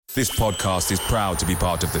This podcast is proud to be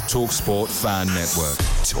part of the TalkSport Fan Network.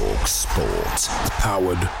 TalkSport.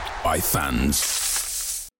 Powered by fans.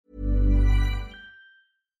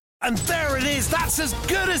 And there it is, that's as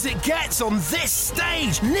good as it gets on this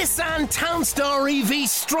stage. Nissan Townstar EV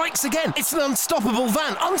strikes again. It's an unstoppable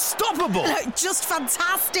van, unstoppable. Just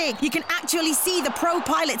fantastic. You can actually see the Pro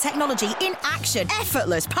Pilot technology in action.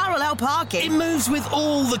 Effortless parallel parking. It moves with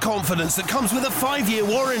all the confidence that comes with a 5-year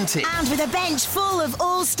warranty. And with a bench full of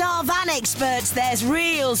all-star van experts, there's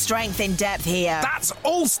real strength in depth here. That's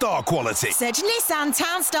all-star quality. Search Nissan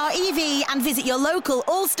Townstar EV and visit your local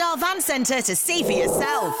all-star van centre to see for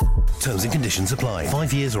yourself. Terms and conditions apply.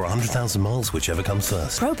 5 years or 100,000 miles, whichever comes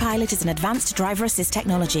first. Pro Pilot is an advanced driver assist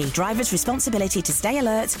technology. Driver's responsibility to stay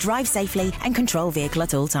alert, drive safely, and control vehicle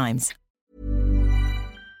at all times.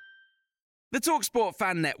 The TalkSport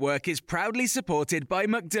Fan Network is proudly supported by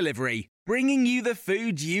McDelivery, bringing you the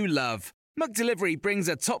food you love. McDelivery brings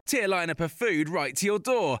a top-tier lineup of food right to your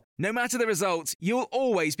door. No matter the result, you'll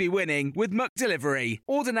always be winning with McDelivery.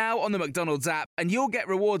 Order now on the McDonald's app and you'll get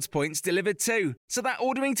rewards points delivered too. So that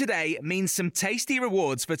ordering today means some tasty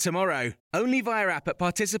rewards for tomorrow. Only via app at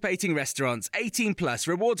participating restaurants. 18 plus.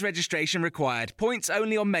 Rewards registration required. Points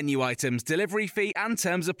only on menu items. Delivery fee and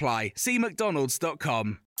terms apply. See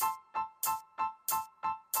mcdonalds.com.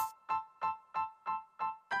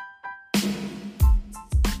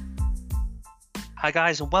 Hi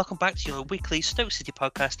guys, and welcome back to your weekly Stoke City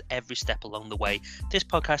podcast, Every Step Along the Way. This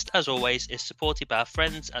podcast, as always, is supported by our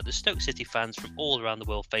friends at the Stoke City fans from all around the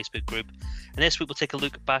world Facebook group. And this week we'll take a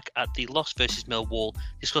look back at the loss versus Millwall,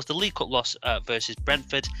 discuss the League Cup loss versus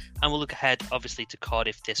Brentford, and we'll look ahead, obviously, to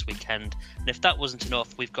Cardiff this weekend. And if that wasn't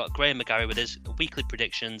enough, we've got Graham McGarry with us, weekly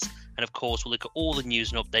predictions, and of course we'll look at all the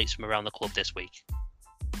news and updates from around the club this week.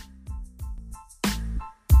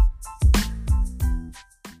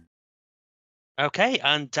 Okay,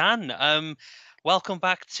 and Dan, welcome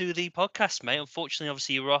back to the podcast, mate. Unfortunately,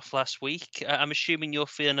 obviously, you were off last week. I'm assuming you're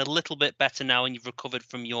feeling a little bit better now and you've recovered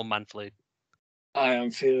from your man flu. I am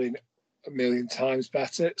feeling a million times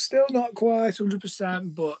better. Still not quite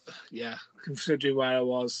 100%, but yeah, considering where I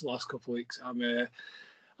was last couple of weeks, I'm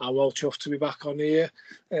well chuffed to be back on here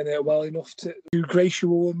and well enough to grace you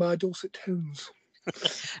all with my dulcet tones.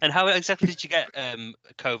 And how exactly did you get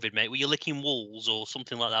COVID, mate? Were you licking walls or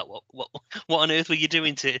something like that? What on earth were you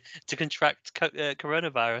doing to contract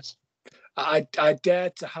coronavirus? I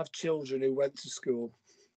dared to have children who went to school.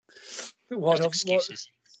 Excuses.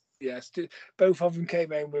 Yes, both of them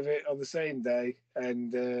came in with it on the same day,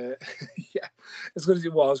 and yeah, as good as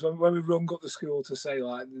it was, when we rung up the school to say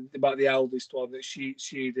like about the eldest one that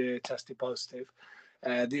she'd tested positive.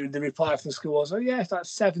 The reply from the school was, "Oh yeah, that's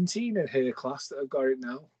 17 in her class that have got it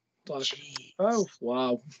now." Like, oh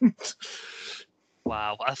wow,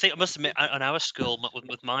 wow! I think I must admit, on our school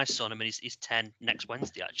with my son, I mean, he's 10 next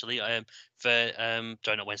Wednesday actually.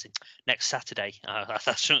 Not Wednesday, next Saturday. I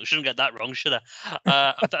shouldn't get that wrong, should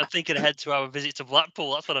I? I'm thinking ahead to our visit to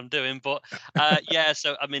Blackpool. That's what I'm doing. But yeah,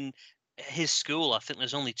 so I mean. His school, I think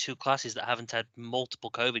there's only 2 classes that haven't had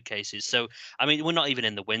multiple COVID cases. So, I mean, we're not even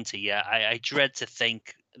in the winter yet. I dread to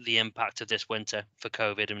think the impact of this winter for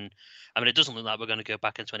COVID. And I mean, it doesn't look like we're going to go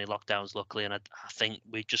back into any lockdowns, luckily. And I think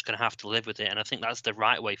we're just going to have to live with it. And I think that's the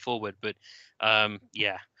right way forward. But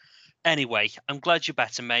yeah. Anyway, I'm glad you're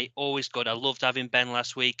better, mate. Always good. I loved having Ben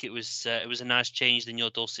last week. It was a nice change than your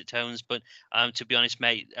dulcet tones. But to be honest,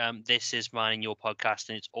 mate, this is mine and your podcast,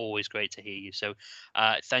 and it's always great to hear you. So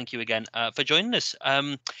thank you again for joining us.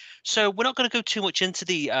 So we're not going to go too much into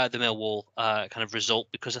the Millwall kind of result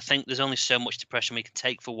because I think there's only so much depression we can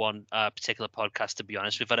take for one particular podcast. To be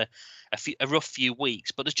honest, we've had a rough few weeks,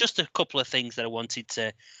 but there's just a couple of things that I wanted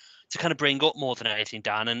to kind of bring up more than anything,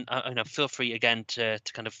 Dan. And feel free again to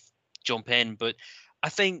kind of jump in, but I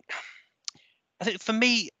think for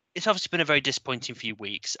me it's obviously been a very disappointing few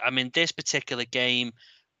weeks. I mean, this particular game,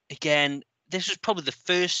 again, this was probably the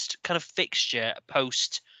first kind of fixture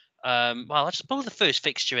post it's probably the first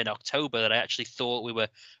fixture in October that I actually thought we were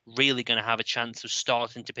really going to have a chance of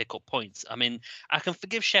starting to pick up points. I mean, I can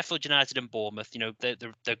forgive Sheffield United and Bournemouth,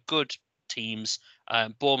 they're good teams,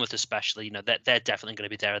 Bournemouth especially, they're definitely going to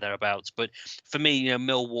be there or thereabouts. But for me,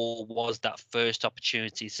 Millwall was that first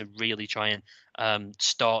opportunity to really try and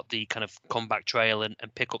start the kind of comeback trail and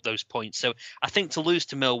pick up those points. So I think to lose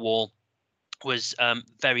to Millwall was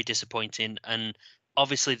very disappointing, and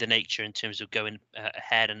obviously the nature in terms of going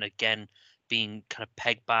ahead and again being kind of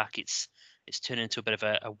pegged back, it's turned into a bit of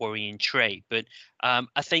a worrying trait. But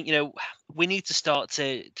I think we need to start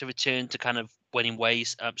to return to kind of winning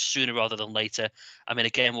ways sooner rather than later. I mean,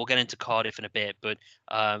 again, we'll get into Cardiff in a bit, but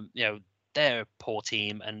they're a poor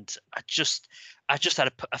team, and I just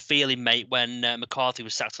had a feeling, mate, when McCarthy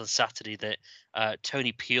was sacked on Saturday that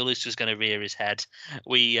Tony Pulis was going to rear his head.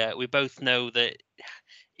 We both know that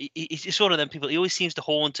he's one of them people. He always seems to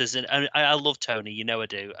haunt us, and I love Tony, you know I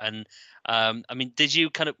do. And I mean, did you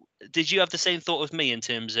have the same thought as me in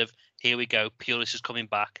terms of here we go, Pulis is coming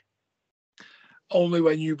back? Only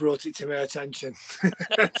when you brought it to my attention.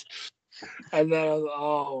 And then I was like,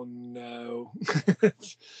 oh no.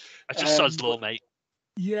 I just sod's law, mate.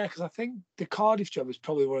 Yeah, because I think the Cardiff job is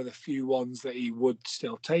probably one of the few ones that he would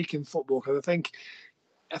still take in football. Because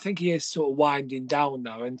I think he is sort of winding down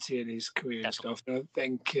now, isn't he, in his career and stuff. And I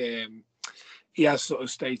think he has sort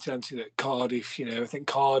of stated, Anthony, that Cardiff, I think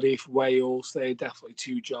Cardiff, Wales, they're definitely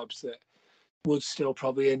two jobs that would still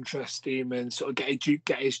probably interest him and sort of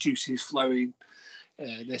get his juices flowing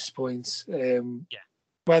at this point.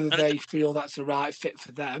 Whether they feel that's the right fit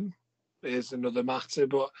for them is another matter,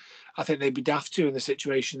 but I think they'd be daft to in the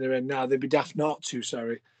situation they're in now. They'd be daft not to,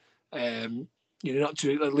 not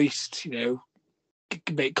to at least,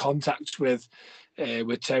 make contact with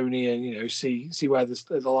Tony and, see where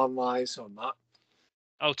the land lies on that.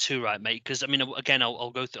 Oh, too right, mate. Because I mean, again,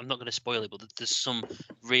 I'll go through. I'm not going to spoil it, but there's some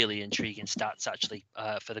really intriguing stats actually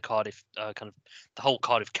for the Cardiff kind of the whole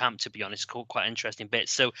Cardiff camp. To be honest, quite interesting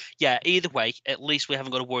bits. So yeah, either way, at least we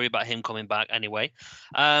haven't got to worry about him coming back anyway.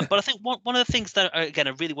 But I think one of the things that again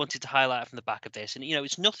I really wanted to highlight from the back of this, and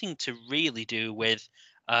it's nothing to really do with.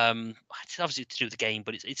 It's obviously to do with the game,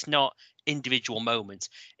 but it's not individual moments.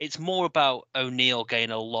 It's more about O'Neill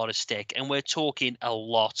getting a lot of stick, and we're talking a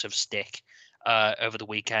lot of stick. Over the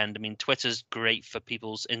weekend. I mean, Twitter's great for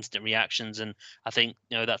people's instant reactions, and I think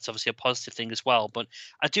that's obviously a positive thing as well. But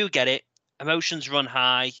I do get it. Emotions run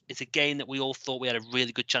high. It's a game that we all thought we had a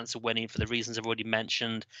really good chance of winning for the reasons I've already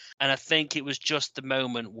mentioned, and I think it was just the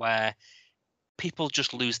moment where people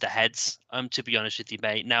just lose their heads. To be honest with you,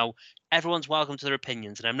 mate. Now, everyone's welcome to their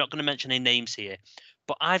opinions, and I'm not going to mention any names here,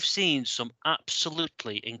 but I've seen some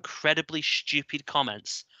absolutely incredibly stupid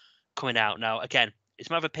comments coming out. Now, again, it's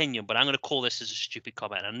my opinion, but I'm going to call this as a stupid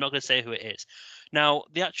comment. I'm not going to say who it is. Now,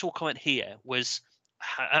 the actual comment here was,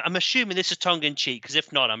 I'm assuming this is tongue-in-cheek, because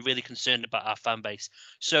if not, I'm really concerned about our fan base.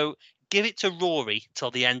 So give it to Rory till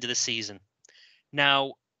the end of the season.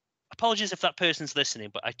 Now, apologies if that person's listening,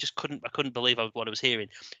 but I couldn't believe what I was hearing.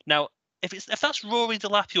 Now, if that's Rory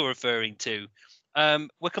Delap you're referring to,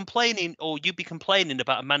 we're complaining, or you'd be complaining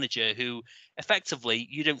about a manager who effectively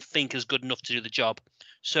you don't think is good enough to do the job.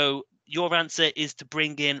 So your answer is to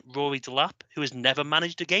bring in Rory Delap, who has never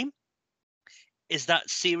managed a game. Is that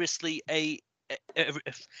seriously a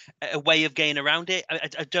way of getting around it?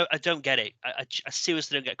 I don't get it. I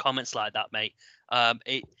seriously don't get comments like that, mate.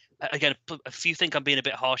 Again, if you think I'm being a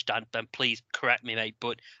bit harsh, Dan, then please correct me, mate.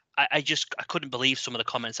 But I couldn't believe some of the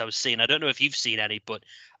comments I was seeing. I don't know if you've seen any, but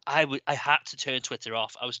I had to turn Twitter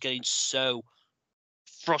off. I was getting so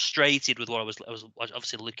frustrated with what I was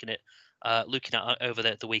obviously looking at over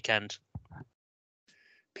the weekend.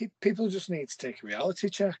 People just need to take a reality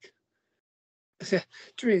check. Has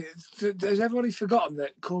everybody forgotten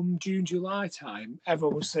that come June, July time,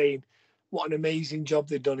 everyone was saying what an amazing job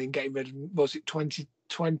they'd done in getting rid of, was it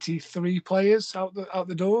 23 players out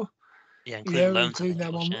the door? Yeah, including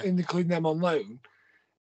them on loan.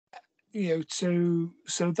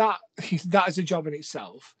 So that is a job in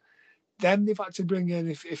itself. Then they've had to bring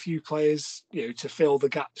in a few players, to fill the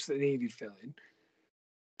gaps that needed filling.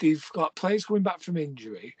 They've got players coming back from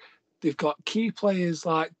injury. They've got key players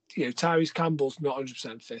like, Tyrese Campbell's not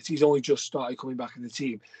 100% fit. He's only just started coming back in the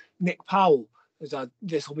team. Nick Powell has had,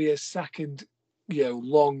 this will be his second,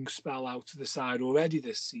 long spell out of the side already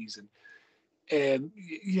this season.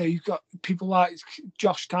 You've got people like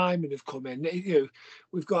Josh Timon have come in.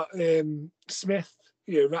 We've got Smith.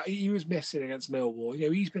 He was missing against Millwall.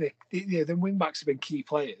 He's been the wing backs have been key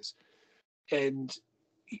players, and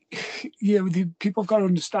people have got to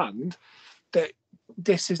understand that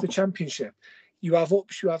this is the Championship. You have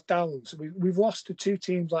ups, you have downs. We've lost to two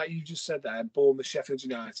teams like you just said there, Bournemouth, Sheffield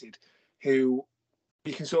United, who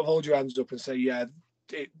you can sort of hold your hands up and say,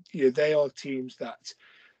 they are teams that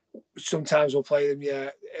sometimes we'll play them. Yeah,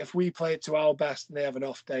 if we play it to our best and they have an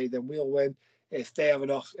off day, then we'll win. If they have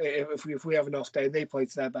if we have an off day and they play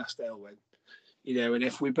to their best, they'll win. And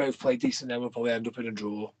if we both play decent, then we'll probably end up in a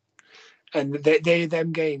draw. And they're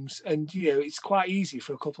them games, and it's quite easy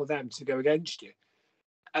for a couple of them to go against you.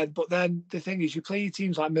 But then the thing is, you play your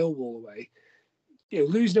teams like Millwall away.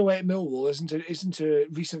 Losing away at Millwall isn't a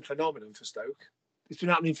recent phenomenon for Stoke. It's been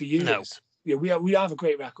happening for years. No. We have a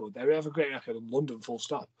great record there. We have a great record in London, full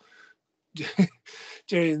stop. I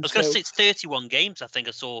was going to say it's 31 games. I think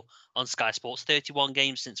I saw on Sky Sports 31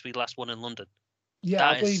 games since we last won in London.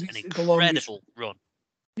 Yeah, that is an incredible run.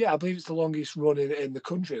 Yeah, I believe it's the longest run in the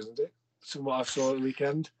country, isn't it? From what I saw at the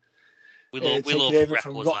weekend. We love records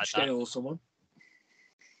from Rochdale like that. Or someone.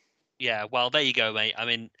 Yeah, well, there you go, mate. I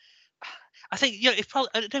mean, I think if probably,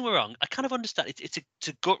 don't get me wrong, I kind of understand. It's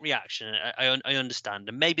a gut reaction. I understand,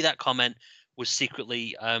 and maybe that comment was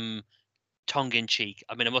secretly tongue in cheek.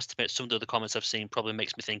 I mean, I must admit, some of the other comments I've seen probably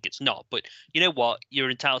makes me think it's not. But you know what? You're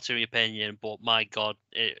entitled to your opinion. But my God,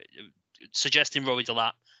 suggesting Rory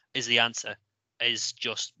Delap is the answer is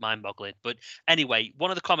just mind-boggling. But anyway, one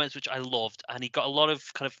of the comments which I loved, and he got a lot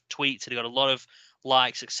of kind of tweets, and he got a lot of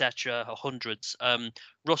likes, etc., hundreds.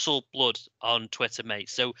 Russell Blood on Twitter, mate.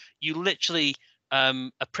 So you literally are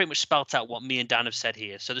pretty much spelt out what me and Dan have said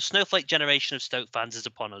here. So the snowflake generation of Stoke fans is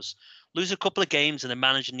upon us. Lose a couple of games and the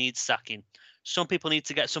manager needs sacking. Some people need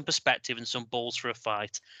to get some perspective and some balls for a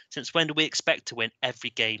fight. Since when do we expect to win every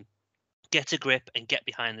game? Get a grip and get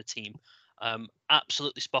behind the team.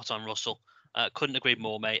 Absolutely spot on, Russell. Couldn't agree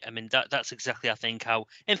more, mate. I mean, that's exactly, I think, how,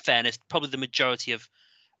 in fairness, probably the majority of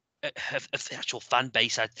the actual fan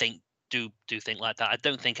base, I think, do think like that. I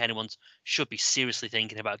don't think anyone should be seriously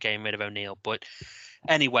thinking about getting rid of O'Neill. But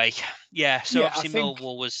anyway, obviously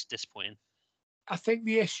Millwall was disappointing. I think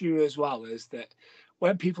the issue as well is that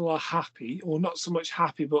when people are happy, or not so much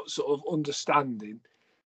happy, but sort of understanding,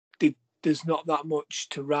 there's not that much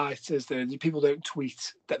to write, is there? People don't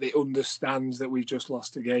tweet that they understand that we've just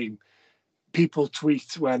lost a game. People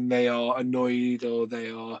tweet when they are annoyed or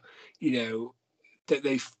they are, that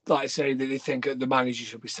they, like I say, that they think the manager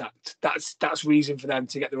should be sacked. That's reason for them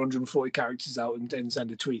to get their 140 characters out and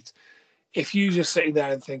send a tweet. If you're just sitting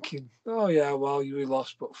there and thinking, oh yeah, well, you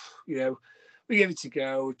lost, but we gave it a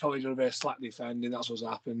go. We probably done a very slack defending. That's what's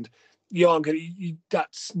happened. You aren't going to.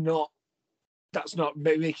 That's not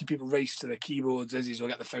making people race to their keyboards as well,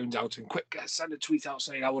 get the phones out and quick send a tweet out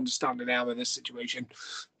saying I understand and now in this situation.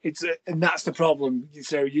 And that's the problem.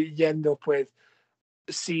 So you end up with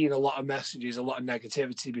seeing a lot of messages, a lot of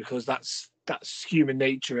negativity, because that's human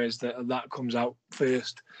nature, is that comes out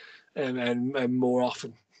first and more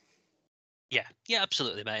often. Yeah,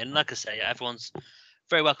 absolutely, mate. And like I say, everyone's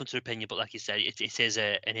very welcome to opinion, but like you said, it is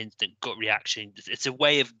an instant gut reaction. It's a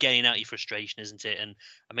way of getting out your frustration, isn't it? And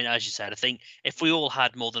I mean, as you said, I think if we all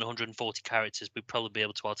had more than 140 characters, we'd probably be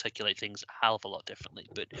able to articulate things a hell of a lot differently.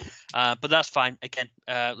 But that's fine. Again,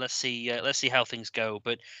 let's see how things go.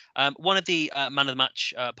 But one of the man of the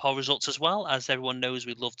match poll results as well. As everyone knows,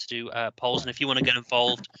 we'd love to do polls, and if you want to get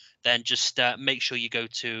involved, then just make sure you go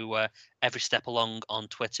to Every Step Along on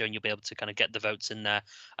Twitter, and you'll be able to kind of get the votes in there.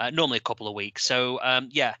 Normally a couple of weeks. So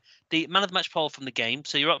the man of the match poll from the game.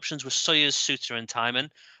 So your options were Sawyers, Souttar, and Tymon.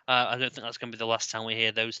 I don't think that's going to be the last time we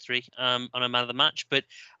hear those three on a man of the match. But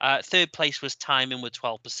third place was Tymon with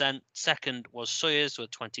 12%. Second was Sawyers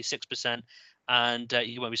with 26%. And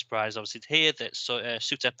you won't be surprised, obviously, to hear that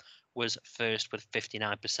Souttar was first with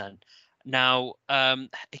 59%. Now,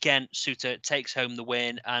 again, Souttar takes home the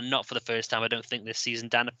win, and not for the first time, I don't think, this season,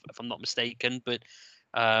 Dan, if I'm not mistaken. But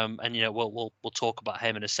we'll talk about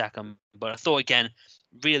him in a second. But I thought, again,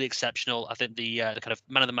 really exceptional. I think the kind of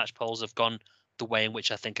man of the match polls have gone the way in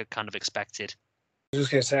which I think are kind of expected. I was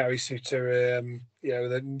just going to say, Harry Souttar,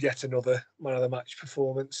 then yet another man of the match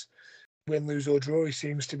performance. Win, lose or draw, he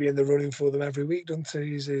seems to be in the running for them every week, doesn't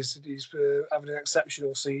he? He's having an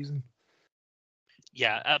exceptional season.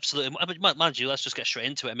 Yeah, absolutely. Mind you, let's just get straight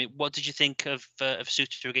into it. I mean, what did you think of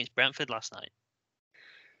Souttar against Brentford last night?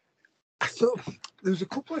 I thought there was a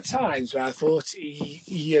couple of times where I thought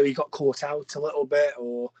he got caught out a little bit,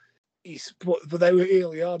 but they were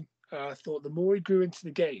early on. I thought the more he grew into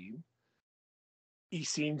the game, he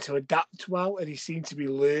seemed to adapt well, and he seemed to be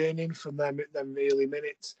learning from them early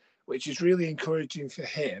minutes, which is really encouraging for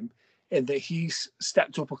him, in that he's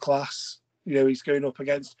stepped up a class. He's going up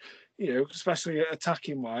against, especially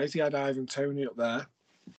attacking wise. He had Ivan Toney up there.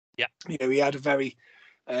 Yeah. He had a very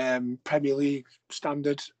Premier League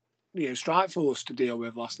standard, strike force to deal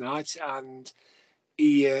with last night, and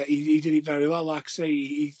he did it very well. Like I say,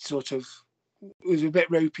 he sort of was a bit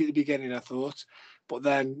ropey at the beginning, I thought, but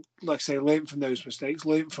then, like I say, learned from those mistakes,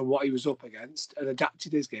 learned from what he was up against, and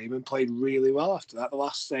adapted his game and played really well after that. The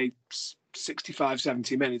last, say, 65,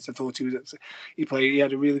 70 minutes, I thought he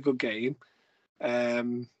had a really good game.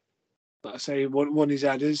 Like I say, won his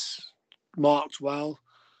headers, marked well,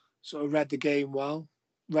 sort of read the game well,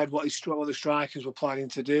 read what the strikers were planning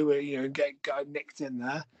to do, and got nicked in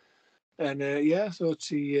there. And I thought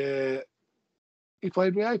he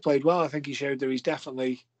played well. I think he showed that he's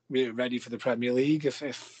definitely ready for the Premier League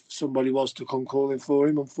if somebody was to come calling for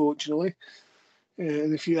him, unfortunately,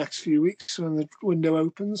 in the next few weeks when the window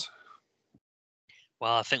opens.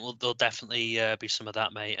 Well, I think there'll definitely be some of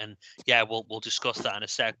that, mate. And yeah, we'll discuss that in a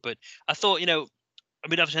sec. But I thought,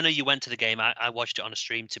 obviously, I know you went to the game. I watched it on a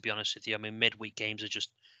stream, to be honest with you. I mean, midweek games are just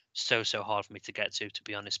so hard for me to get to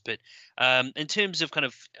be honest. But in terms of kind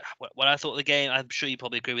of what I thought of the game, I'm sure you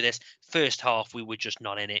probably agree with this. First half, we were just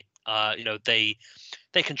not in it.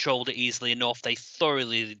 They controlled it easily enough. They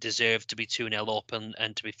thoroughly deserved to be 2-0 up,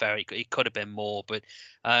 and to be fair, it could have been more. But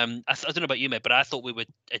I don't know about you, mate, but I thought we were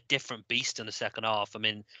a different beast in the second half. I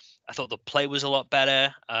mean, I thought the play was a lot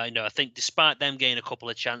better. I think despite them getting a couple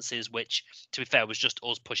of chances, which, to be fair, was just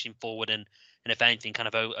us pushing forward and if anything,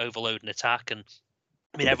 kind of overloading attack. And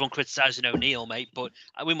I mean, everyone criticising O'Neill, mate, but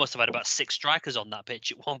we must have had about 6 strikers on that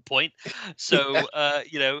pitch at one point. So, I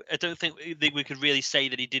don't think we could really say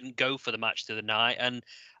that he didn't go for the match the other night. And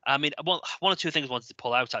I mean, one or two things I wanted to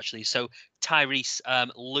pull out, actually. So Tyrese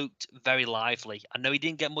looked very lively. I know he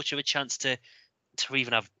didn't get much of a chance to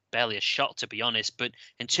even have barely a shot, to be honest. But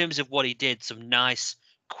in terms of what he did, some nice,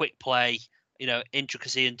 quick play,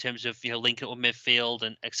 intricacy in terms of, linking up with midfield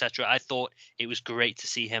and etc. I thought it was great to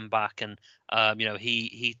see him back, and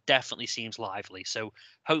he definitely seems lively. So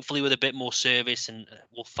hopefully with a bit more service, and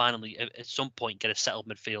we'll finally at some point get a settled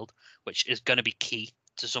midfield, which is going to be key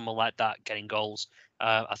to someone like that getting goals.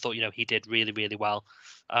 I thought he did really, really well.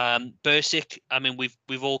 Bursik, I mean,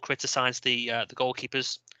 we've all criticised the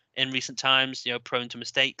goalkeepers in recent times, prone to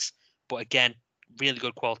mistakes, but again, really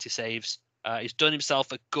good quality saves. He's done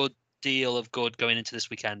himself a good deal of good going into this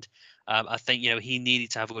weekend. I think he needed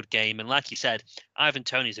to have a good game, and like you said, Ivan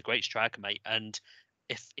Toney's a great striker, mate, and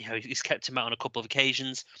if he's kept him out on a couple of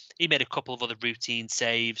occasions. He made a couple of other routine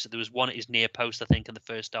saves. There was one at his near post, I think, in the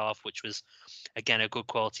first half, which was again a good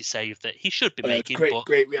quality save that he should be making.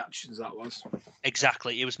 Great reactions that was.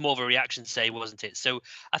 Exactly, it was more of a reaction save, wasn't it? So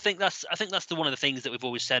I think that's one of the things that we've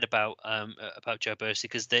always said about Joe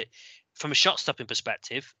Bursik, is that from a shot stopping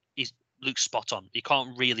perspective, Luke's spot on. You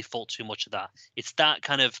can't really fault too much of that. It's that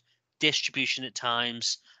kind of distribution at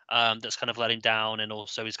times that's kind of let him down, and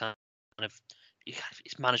also his kind of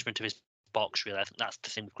his management of his box, really. I think that's the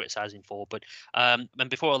thing we're criticising for. But and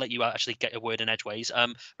before I let you actually get a word in edgeways,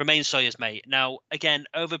 Romain Sawyer's mate. Now, again,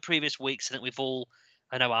 over previous weeks, I think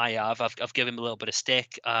I've given him a little bit of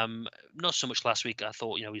stick. Not so much last week. I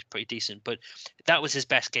thought he was pretty decent, but that was his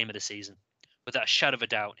best game of the season, without a shadow of a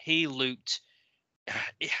doubt. He looked,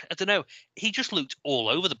 I don't know, he just looked all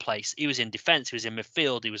over the place. He was in defence, he was in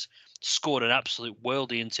midfield, he was scored an absolute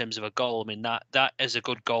worldie in terms of a goal. I mean, that is a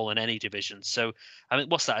good goal in any division. So, I mean,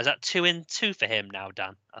 what's that? Is that 2-2 for him now,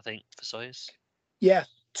 Dan, I think, for Sawyers? Yeah,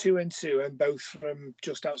 2-2, and both from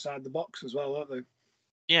just outside the box as well, aren't they?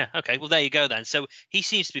 Yeah, okay. Well, there you go then. So he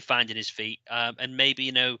seems to be finding his feet, and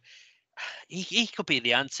maybe, he could be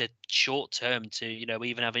the answer short term to,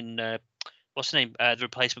 even having, what's the name, the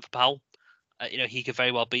replacement for Powell. He could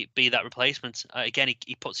very well be that replacement. Again,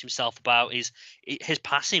 he puts himself about. His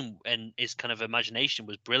passing and his kind of imagination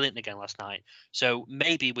was brilliant again last night. So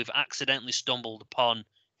maybe we've accidentally stumbled upon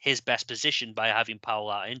his best position by having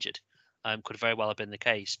Powell out injured. Could very well have been the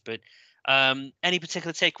case. But any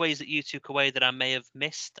particular takeaways that you took away that I may have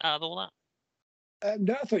missed out of all that?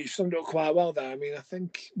 No, I thought you summed it up quite well there. I mean, I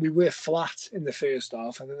think we were flat in the first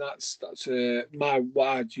half. I think that's the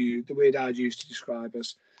word I'd use to describe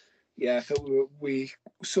us. Yeah, I thought we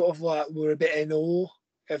sort of like were a bit in awe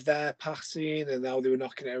of their passing and how they were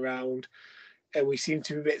knocking it around, and we seemed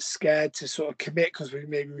to be a bit scared to sort of commit because we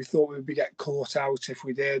thought we would get caught out if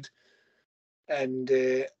we did. And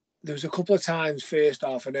there was a couple of times first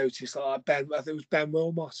half I noticed like I think it was Ben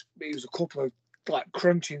Wilmot. It was a couple of like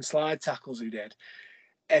crunching slide tackles he did,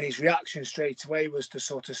 and his reaction straight away was to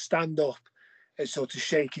sort of stand up and sort of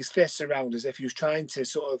shake his fists around as if he was trying to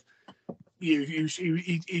sort of.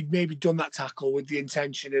 He'd maybe done that tackle with the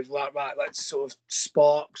intention of like, right, let's sort of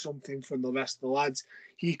spark something from the rest of the lads.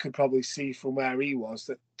 He could probably see from where he was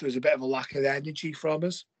that there was a bit of a lack of energy from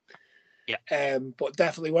us. Yeah. But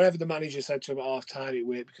definitely, whatever the manager said to him at half time, it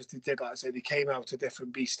worked because they did, like I said, they came out a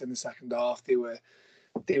different beast in the second half. They were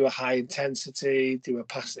high intensity. They were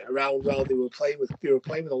passing it around well. They were playing with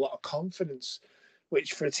a lot of confidence,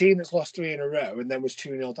 which for a team that's lost 3 in a row and then was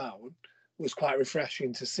 2-0 down. Was quite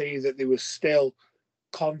refreshing to see that they were still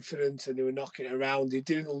confident and they were knocking it around. They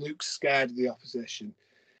didn't look scared of the opposition.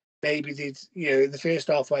 Maybe in the first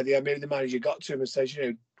half where maybe the manager got to him and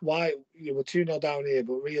said, why we're 2-0 down here,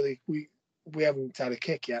 but really we haven't had a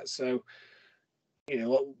kick yet. So,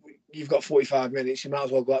 you've got 45 minutes. You might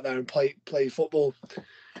as well go out there and play football.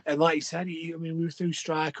 And like you said, we were through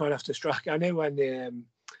striker after striker. I know when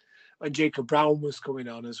when Jacob Brown was coming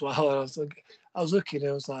on as well. And I was looking, and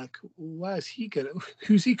I was like, where's he going?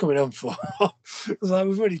 Who's he coming on for? I was like,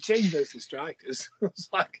 we've already changed those to strikers. I was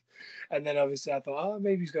like, and then obviously I thought, oh,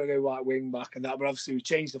 maybe he's going to go right wing back and that. But obviously we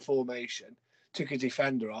changed the formation, took a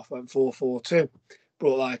defender off, went 4-4-2.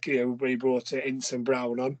 Brought we brought Ince and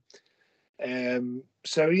Brown on.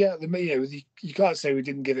 So yeah, you can't say we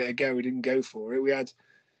didn't give it a go. We didn't go for it. We had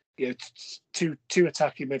two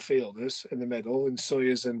attacking midfielders in the middle, and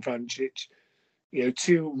Sawyers and Vrancic.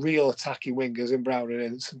 Two real attacking wingers in Brown and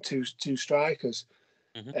Ince, and two strikers.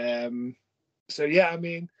 Mm-hmm. So yeah, I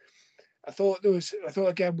mean, I thought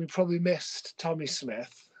again we probably missed Tommy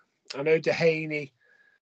Smith. I know Dehaney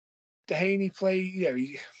played.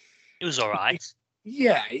 It was all right.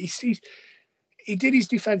 He did his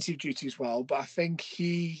defensive duties well, but I think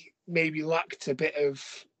he maybe lacked a bit of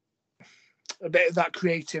that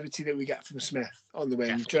creativity that we get from Smith on the wing.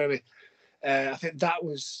 Definitely. Do you know what I mean? I think that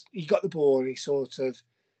was, he got the ball and he sort of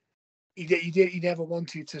he never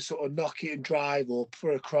wanted to sort of knock it and drive or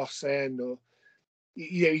put a cross in, or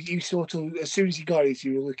he sort of, as soon as he got it,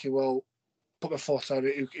 you were looking, well, put my foot on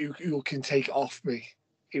it, who can take it off me?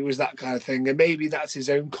 It was that kind of thing, and maybe that's his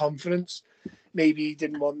own confidence. Maybe he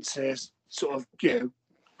didn't want to sort of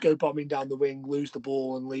go bombing down the wing, lose the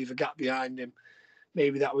ball, and leave a gap behind him.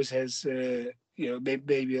 Maybe that was his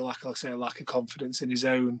maybe like I say, a lack of confidence in his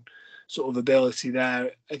own sort of ability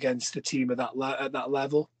there against a team at that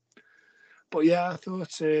level. But yeah, I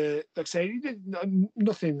thought, like I say, he did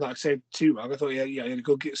nothing, like I said, too wrong. I thought he had a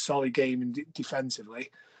good, solid game defensively.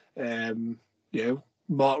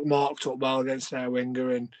 Mark took well against their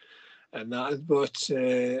winger and that. But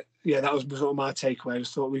that was sort of my takeaway. I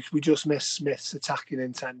just thought we just missed Smith's attacking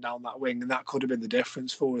intent down that wing, and that could have been the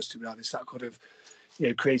difference for us, to be honest. That could have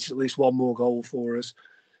created at least one more goal for us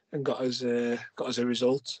and got us a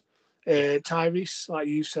result. Tyrese, like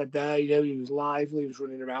you said there, he was lively, he was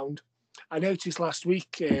running around. I noticed last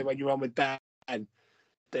week when you were on with Ben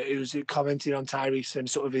that he was commenting on Tyrese and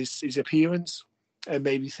sort of his appearance, and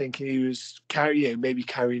maybe thinking he was carrying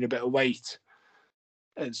a bit of weight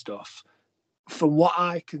and stuff. From what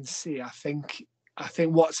I can see, I think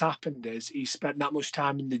what's happened is he spent that much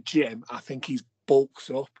time in the gym. I think he's bulked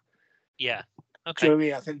up. Yeah. Okay. Do you know what I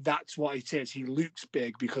mean? I think that's what it is. He looks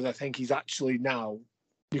big because I think he's actually now,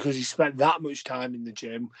 because he spent that much time in the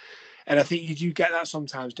gym. And I think you do get that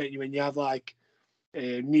sometimes, don't you, when you have like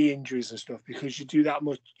knee injuries and stuff, because you do that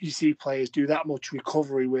much, you see players do that much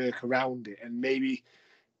recovery work around it, and maybe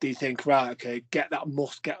they think, right, okay, get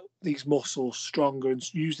these muscles stronger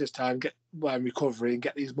and use this time, while recovery, and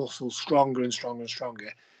get these muscles stronger and stronger and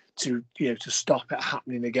stronger to stop it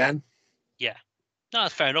happening again. Yeah. No,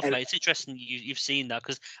 that's fair enough, mate. It's interesting you've seen that,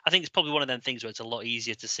 because I think it's probably one of them things where it's a lot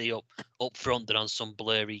easier to see up front than on some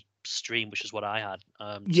blurry stream, which is what I had.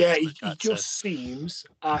 He just seems.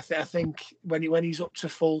 I think when he's up to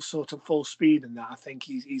full speed and that, I think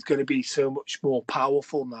he's going to be so much more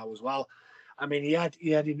powerful now as well. I mean, he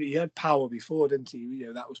had power before, didn't he?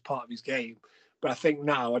 That was part of his game. But I think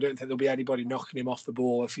now, I don't think there'll be anybody knocking him off the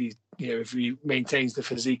ball if he maintains the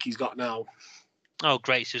physique he's got now. Oh,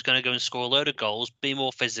 great. So he's going to go and score a load of goals, be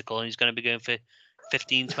more physical, and he's going to be going for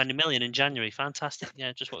 15-20 million in January. Fantastic.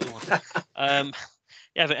 Yeah, just what we want.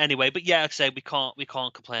 But anyway, like I say, we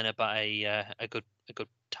can't complain about a good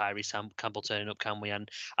Tyrese Campbell turning up, can we? And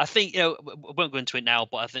I think, we won't go into it now,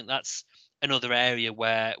 but I think that's another area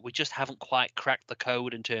where we just haven't quite cracked the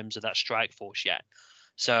code in terms of that strike force yet.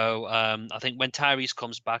 So I think when Tyrese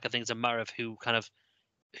comes back, I think it's a matter of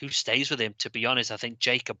who stays with him. To be honest, I think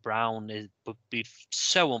Jacob Brown would be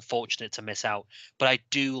so unfortunate to miss out. But I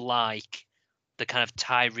do like the kind of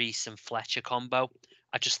Tyrese and Fletcher combo.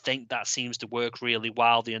 I just think that seems to work really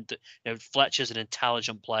well. Fletcher's an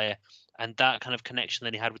intelligent player, and that kind of connection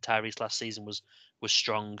that he had with Tyrese last season was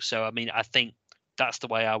strong. So, I mean, I think that's the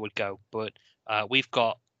way I would go. But we've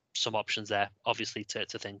got some options there, obviously, to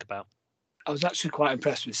think about. I was actually quite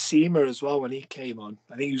impressed with Seamer as well when he came on.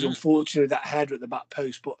 I think he was unfortunate with that header at the back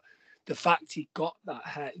post, but the fact he got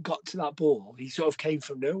to that ball, he sort of came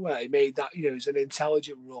from nowhere. He made that, it was an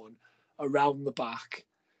intelligent run around the back,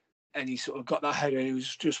 and he sort of got that header, and he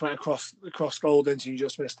just went across goal, and he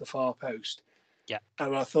just missed the far post. Yeah.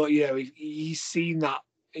 And I thought, he's seen that,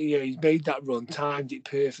 he made that run, timed it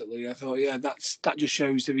perfectly. I thought, that just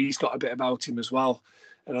shows that he's got a bit about him as well.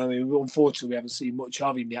 And I mean, unfortunately, we haven't seen much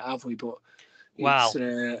of him yet, have we? But wow,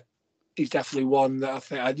 he's definitely one that I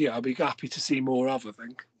think I'd be happy to see more of. I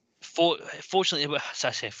think. Fortunately, as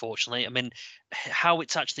I say, fortunately, I mean, how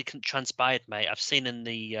it's actually transpired, mate. I've seen in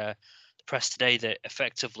the press today that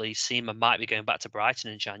effectively Seamer might be going back to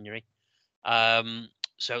Brighton in January.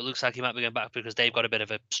 So it looks like he might be going back because they've got a bit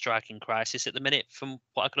of a striking crisis at the minute, from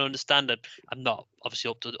what I can understand. And I'm not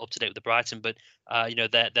obviously up to date with the Brighton, but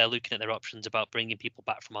they're looking at their options about bringing people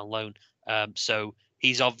back from on loan. So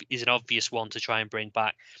he's an obvious one to try and bring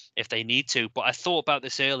back if they need to. But I thought about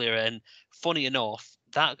this earlier, and funny enough,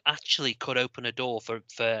 that actually could open a door for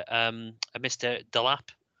a Mr.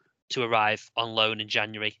 Delap to arrive on loan in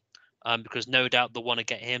January, because no doubt they'll want to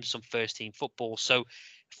get him some first team football. So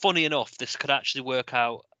funny enough, this could actually work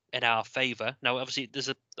out in our favour. Now, obviously, there's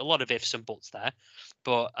a lot of ifs and buts there,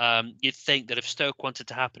 but you'd think that if Stoke wanted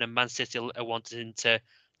to happen and Man City are wanting to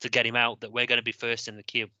get him out, that we're going to be first in the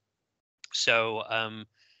queue. So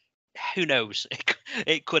who knows?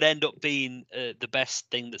 It could end up being the best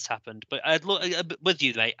thing that's happened. But with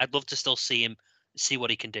you, mate, I'd love to still see him, see what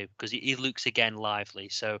he can do, because he looks again lively.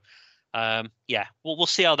 So we'll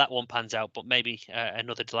see how that one pans out. But maybe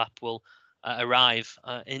another Delap will arrive.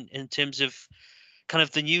 In terms of kind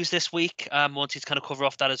of the news this week, wanted to kind of cover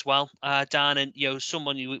off that as well, Dan, and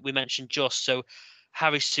someone we mentioned just so.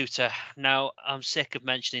 Harry Souttar. Now, I'm sick of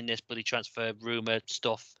mentioning this bloody transfer rumour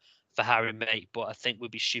stuff for Harry, mate, but I think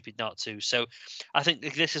we'd be stupid not to. So I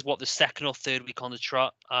think this is what the second or third week on the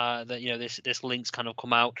trot that this link's kind of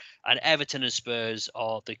come out, and Everton and Spurs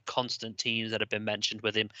are the constant teams that have been mentioned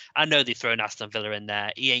with him. I know they've thrown Aston Villa in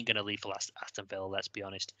there. He ain't going to leave for Aston Villa, let's be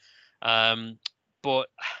honest. But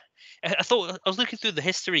I thought I was looking through the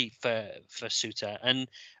history for Souttar, and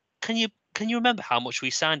can you remember how much we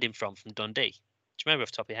signed him from Dundee? Do you remember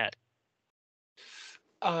off the top of your head?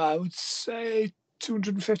 I would say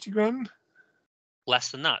 250 grand.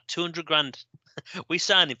 Less than that, 200 grand. We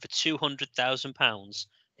signed him for £200,000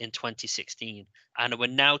 in 2016, and we're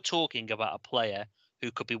now talking about a player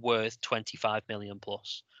who could be worth 25 million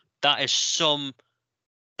plus. That is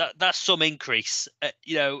that's some increase.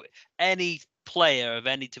 Any player of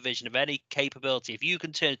any division, of any capability, if you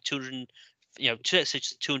can turn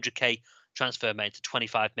 200k transfer made to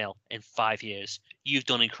 25 mil in 5 years, you've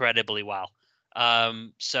done incredibly well.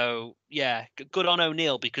 So yeah, good on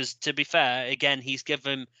O'Neill, because to be fair, again, he's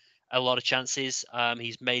given him a lot of chances.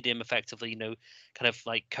 He's made him effectively, kind of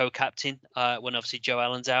like co-captain when obviously Joe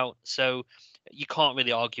Allen's out. So you can't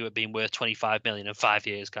really argue it being worth 25 million in 5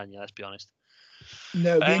 years, can you? Let's be honest.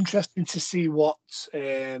 No, it'd be interesting to see what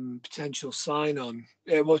potential sign-on,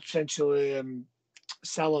 what potential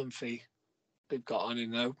sell-on fee they've got on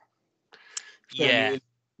him, though. Yeah.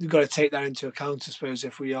 You've got to take that into account, I suppose,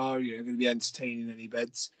 if we are going to be entertaining any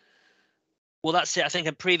bids. Well, that's it. I think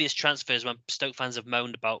in previous transfers, when Stoke fans have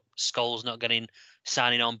moaned about Scholes not getting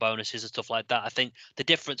signing on bonuses and stuff like that, I think the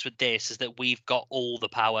difference with this is that we've got all the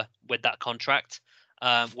power with that contract,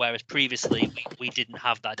 whereas previously we didn't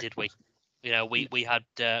have that, did we? We had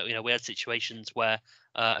situations where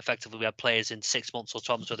effectively we had players in 6 months or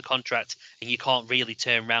 12 months with the contract, and you can't really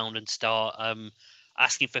turn around and start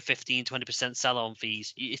asking for 15-20% sell-on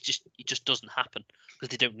fees. It just doesn't happen because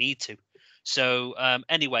they don't need to. So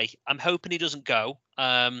anyway, I'm hoping he doesn't go.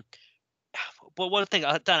 But one thing,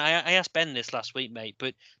 Dan, I asked Ben this last week, mate,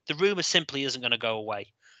 but the rumour simply isn't going to go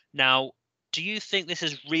away. Now, do you think this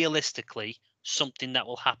is realistically something that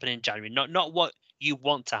will happen in January? Not what you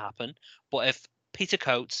want to happen, but if Peter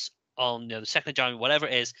Coates on the 2nd of January, whatever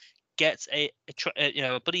it is, gets a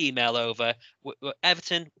bloody email over,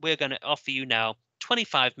 Everton, we're going to offer you now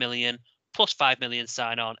 25 million plus 5 million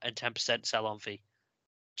sign on and 10% sell on fee.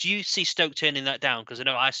 Do you see Stoke turning that down? Because I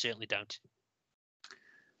know I certainly don't.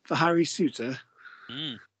 For Harry Souttar?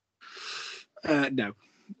 No, I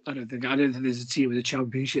don't think there's a team in the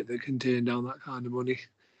Championship that can turn down that kind of money.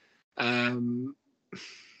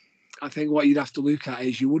 I think what you'd have to look at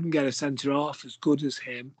is you wouldn't get a centre half as good as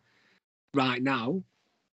him right now,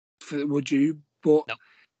 would you? But no.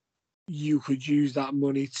 You could use that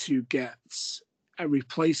money to get a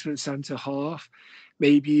replacement centre half,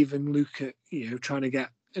 maybe even look at trying to get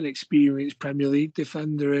an experienced Premier League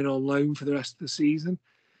defender in on loan for the rest of the season,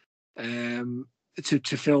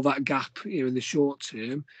 to fill that gap in the short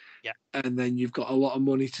term. Yeah. And then you've got a lot of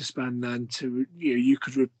money to spend then to you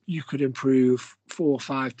could improve 4 or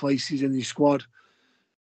 5 places in your squad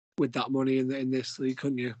with that money in this league,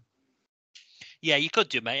 couldn't you? Yeah, you could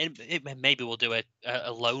do, mate. Maybe we'll do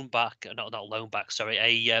a loan back, not loan back. Sorry,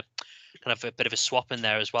 a kind of a bit of a swap in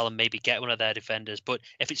there as well, and maybe get one of their defenders. But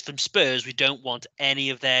if it's from Spurs, we don't want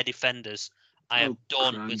any of their defenders. I am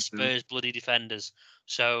done with Spurs bloody defenders.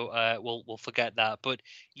 So we'll forget that. But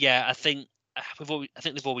yeah, I think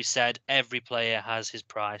they've always said every player has his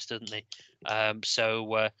price, doesn't they?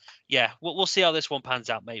 We'll see how this one pans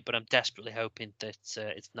out, mate. But I'm desperately hoping that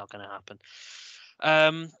it's not going to happen.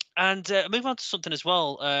 And move on to something as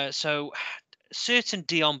well. So certain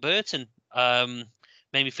Dion Burton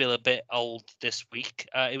Made me feel a bit old this week.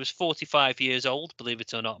 He was 45 years old, believe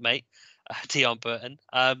it or not, mate. Dion Burton.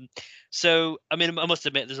 So, I mean, I must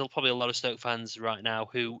admit, there's probably a lot of Stoke fans right now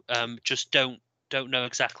who just don't know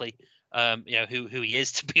exactly, who he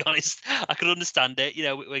is. To be honest, I could understand it.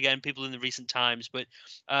 Again, people in the recent times, but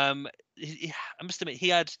I must admit, he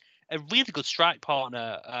had a really good strike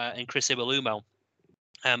partner in Chris Iwelumo,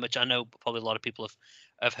 which I know probably a lot of people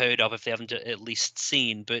have heard of if they haven't at least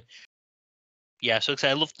seen, but. Yeah, so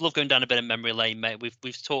I love going down a bit of memory lane, mate.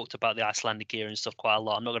 We've talked about the Icelandic gear and stuff quite a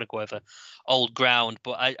lot. I'm not going to go over old ground,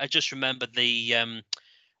 but I just remember the I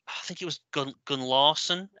think it was Gun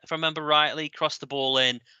Larson, if I remember rightly, crossed the ball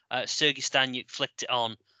in. Sergei Stanyuk flicked it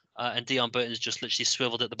on, and Dion Burton's just literally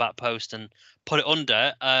swiveled at the back post and put it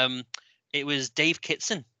under. It was Dave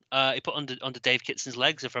Kitson. He put under Dave Kitson's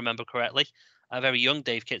legs, if I remember correctly. A very young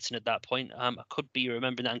Dave Kitson at that point. I could be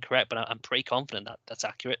remembering that incorrect, but I'm pretty confident that that's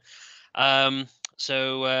accurate.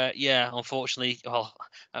 Unfortunately,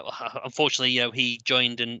 he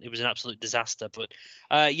joined and it was an absolute disaster. But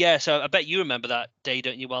so I bet you remember that day,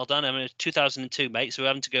 don't you? Well done. I mean, it's 2002, mate. So we're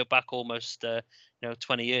having to go back almost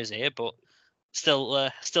 20 years here, but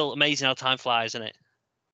still amazing how time flies, isn't it?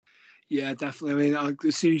 Yeah, definitely. I mean,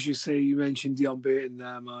 as soon as you mentioned Dion Burton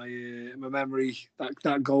there, my memory,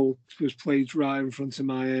 that goal was played right in front of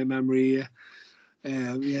my memory.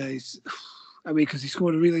 Because he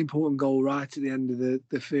scored a really important goal right at the end of the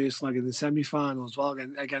first leg of the semi-final as well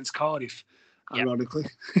against Cardiff, ironically.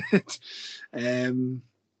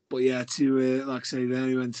 But yeah, like I say, then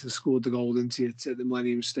he went and scored the goal into it at the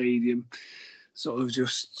Millennium Stadium, sort of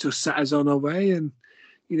just set us on our way. And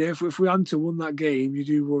if we hadn't won that game, you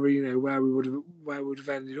do worry, where we would have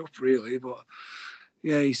ended up really. But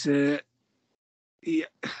yeah, he's for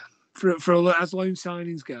as loan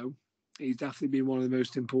signings go. He's definitely been one of the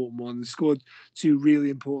most important ones. Scored 2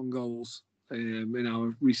 really important goals in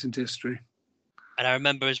our recent history. And I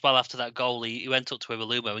remember as well, after that goal, he went up to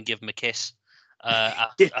Iwelumo and gave him a kiss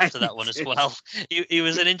after that one as well. He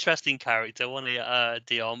was an interesting character, wasn't he,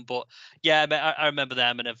 Dion? But yeah, I remember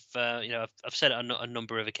them, and I've said it on a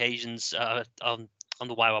number of occasions on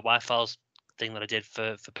the YYY Files thing that I did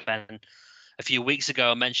for Ben a few weeks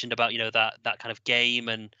ago. I mentioned about that kind of game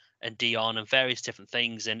and Dion and various different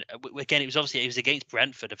things. And again, it was against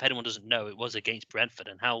Brentford. If anyone doesn't know, it was against Brentford,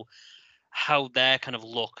 and how their kind of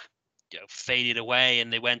luck faded away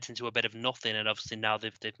and they went into a bit of nothing. And obviously now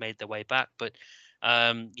they've made their way back. But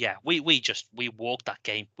we walked that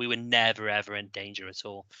game. We were never ever in danger at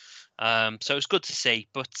all. So it's good to see.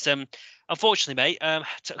 But unfortunately, mate,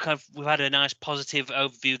 we've had a nice positive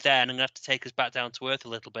overview there, and I'm gonna have to take us back down to earth a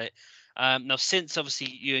little bit. Now, since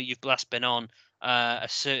obviously you've last been on, a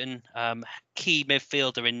certain key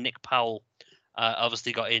midfielder in Nick Powell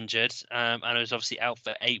obviously got injured and was obviously out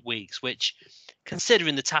for 8 weeks, which,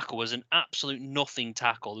 considering the tackle was an absolute nothing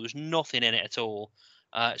tackle, there was nothing in it at all.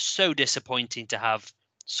 So disappointing to have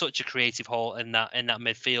such a creative hole in that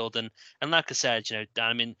midfield. And like I said, Dan,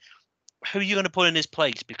 I mean, who are you going to put in his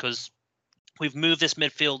place? Because we've moved this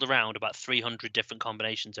midfield around about 300 different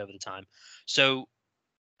combinations over the time. So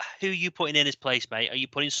who are you putting in his place, mate? Are you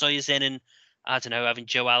putting Sawyers in and, I don't know, having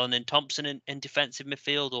Joe Allen and Thompson in defensive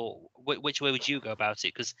midfield, or which way would you go about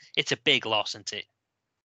it? Because it's a big loss, isn't it?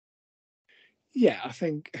 Yeah, I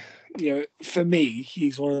think, for me,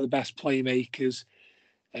 he's one of the best playmakers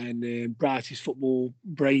and brightest football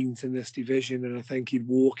brains in this division, and I think he'd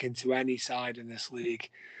walk into any side in this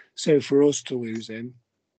league. So for us to lose him,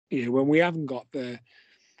 when we haven't got the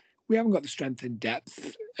strength and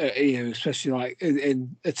depth, especially like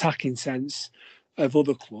in attacking sense of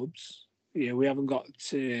other clubs. We haven't got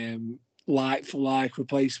like for like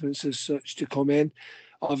replacements as such to come in.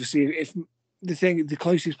 Obviously, if the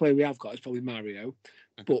closest player we have got is probably Mario,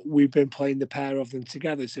 but we've been playing the pair of them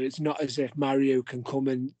together, so it's not as if Mario can come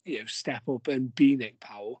and step up and be Nick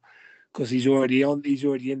Powell, because he's already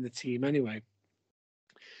in the team anyway.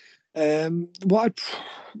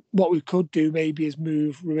 What we could do maybe is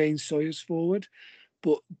move Romain Sawyers forward,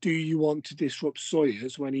 but do you want to disrupt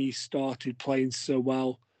Sawyers when he started playing so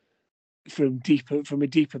well from a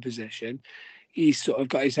deeper position? He's sort of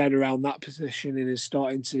got his head around that position and is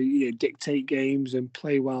starting to dictate games and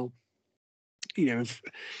play well, in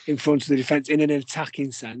front of the defence in an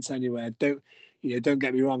attacking sense. Anyway, don't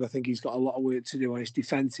get me wrong. I think he's got a lot of work to do on his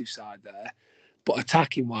defensive side there, but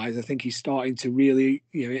attacking wise, I think he's starting to really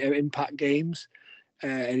impact games,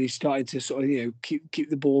 and he's starting to sort of keep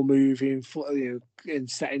the ball moving, and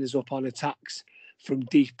setting us up on attacks from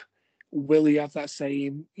deep. Will he have that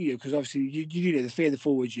same, because obviously the further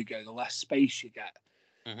forwards you go, the less space you get.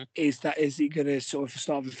 Mm-hmm. Is he going to sort of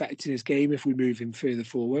start affecting his game if we move him further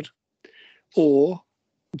forward? Or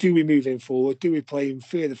do we move him forward? Do we play him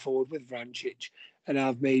further forward with Vrancic and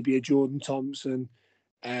have maybe a Jordan Thompson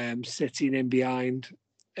sitting in behind,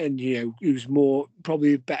 and who's more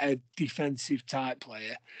probably a better defensive type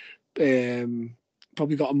player,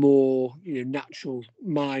 probably got a more natural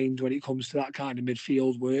mind when it comes to that kind of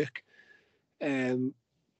midfield work. That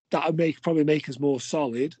would probably make us more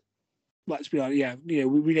solid. Let's be honest, we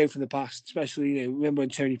know from the past, especially remember when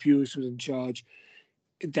Tony Pulis was in charge.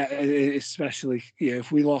 That especially,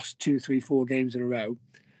 if we lost 2, 3, 4 games in a row,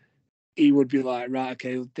 he would be like, right,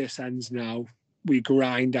 okay, this ends now. We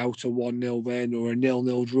grind out a 1-0 win or a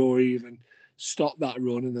 0-0 draw, even stop that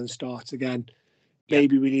run and then start again. Yep.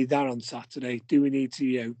 Maybe we need that on Saturday. Do we need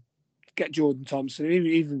to, get Jordan Thompson?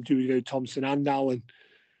 Even do we go Thompson and Allen?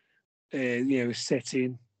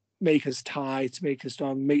 Sitting, make us tight, make us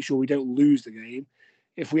strong, make sure we don't lose the game.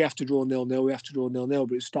 If we have to draw 0-0, we have to draw 0-0,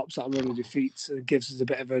 but it stops that run of defeats and gives us a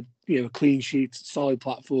bit of a clean sheet, solid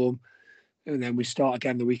platform, and then we start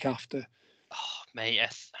again the week after. Oh, mate,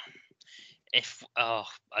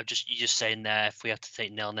 you're just saying there, if we have to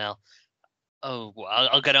take 0-0, well,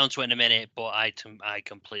 I'll get on to it in a minute, but I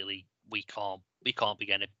completely, we can't be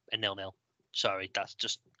getting a 0-0. Sorry, that's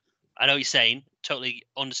just, I know what you're saying, totally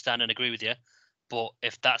understand and agree with you, but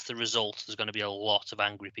if that's the result, there's going to be a lot of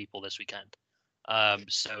angry people this weekend.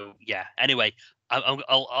 So yeah. Anyway,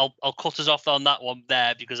 I'll cut us off on that one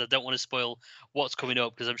there because I don't want to spoil what's coming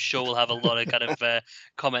up because I'm sure we'll have a lot of kind of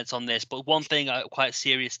comments on this. But one thing, quite a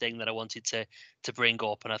serious thing that I wanted to bring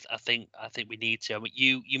up, and I think we need to. I mean,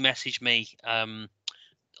 you messaged me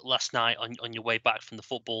last night on your way back from the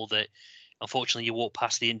football that unfortunately you walked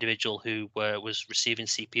past the individual who was receiving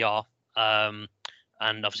CPR. And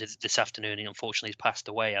obviously this afternoon he unfortunately has passed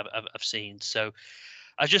away. I've seen. So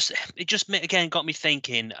it just again got me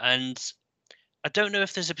thinking, and I don't know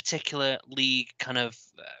if there's a particular league kind of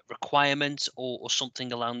requirement or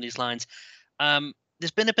something along these lines.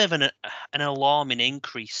 There's been a bit of an alarming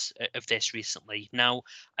increase of this recently. Now,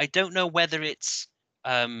 I don't know whether it's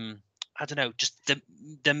I don't know, just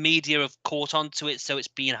the media have caught onto it, so it's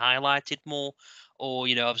being highlighted more, or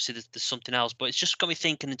obviously there's something else. But it's just got me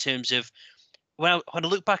thinking in terms of when I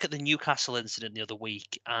look back at the Newcastle incident the other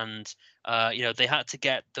week, and they had to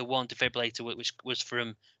get the one defibrillator which was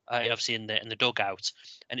from obviously in the dugout,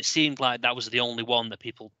 and it seemed like that was the only one that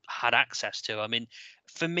people had access to. I mean,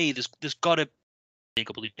 for me, there's got to be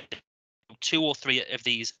 2 or 3 of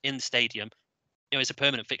these in the stadium. It's a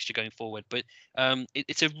permanent fixture going forward, but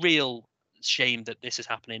it's a real shame that this is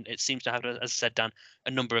happening. It seems to happen, as I said, Dan,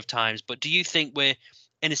 a number of times. But do you think we're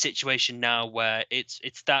in a situation now where it's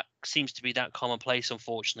that seems to be that commonplace,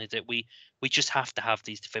 unfortunately, that we just have to have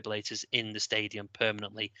these defibrillators in the stadium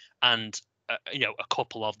permanently, and a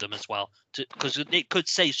couple of them as well, because it could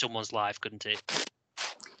save someone's life, couldn't it?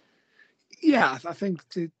 Yeah, I think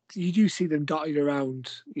you do see them dotted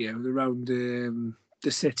around, around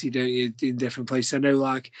the city, don't you, in different places. I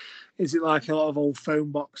know, is it like a lot of old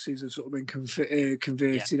phone boxes have sort of been converted,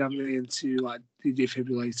 haven't they, into like the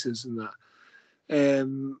defibrillators and that.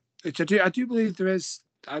 Which I do believe there is.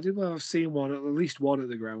 I do believe I've seen one, at least one at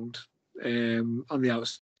the ground, on the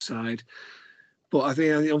outside. But I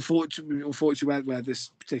think, unfortunately, where this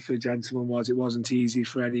particular gentleman was, it wasn't easy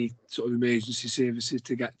for any sort of emergency services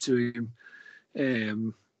to get to him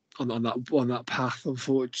on that path.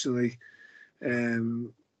 Unfortunately,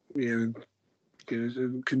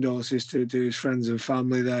 condolences to his friends and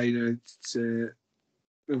family there. It's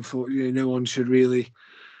unfortunately, no one should really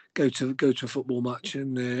go to a football match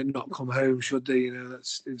and not come home, should they?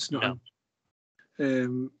 It's not. No.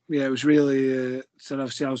 It was really. So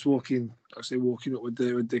obviously, I was walking up with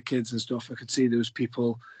the kids and stuff. I could see there was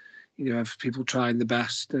people, people trying the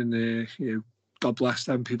best, and God bless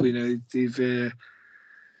them. People, I'm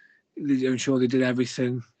sure they did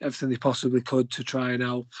everything they possibly could to try and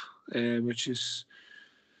help, which is,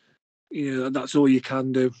 that's all you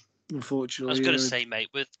can do. Unfortunately, I was going to say, mate,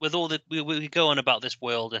 with all the we go on about this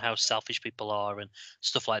world and how selfish people are and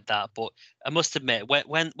stuff like that, but I must admit,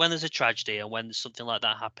 when there's a tragedy and when there's something like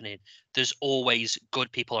that happening, there's always good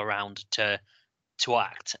people around to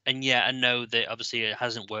act. And yeah, I know that obviously it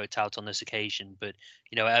hasn't worked out on this occasion, but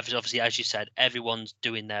obviously, as you said, everyone's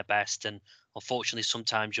doing their best, and unfortunately,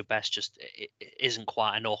 sometimes your best just it isn't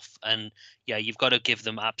quite enough. And yeah, you've got to give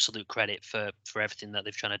them absolute credit for everything that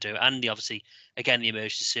they've trying to do, and obviously, again, the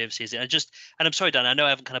emergency services. And I'm sorry, Dan, I know I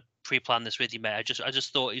haven't kind of pre-planned this with you, mate. I just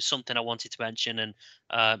thought it was something I wanted to mention, and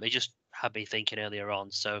it just had me thinking earlier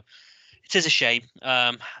on. So it is a shame,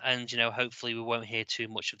 and hopefully we won't hear too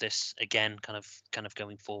much of this again, kind of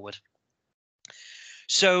going forward.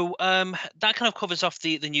 So that kind of covers off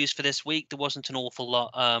the news for this week. There wasn't an awful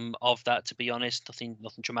lot of that, to be honest. Nothing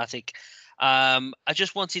dramatic. I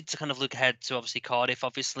just wanted to kind of look ahead to obviously Cardiff.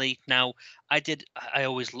 Obviously, now I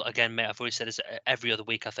always, again, mate, I've always said this every other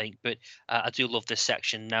week, I think, but I do love this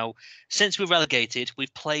section. Now, since we're relegated,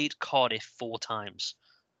 we've played Cardiff 4 times.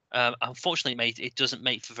 Unfortunately, mate, it doesn't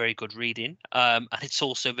make for very good reading, and it's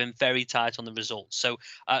also been very tight on the results. So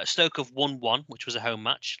Stoke have won 1, which was a home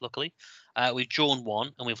match, luckily. We've drawn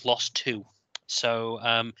 1 and we've lost 2. So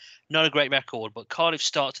not a great record, but Cardiff's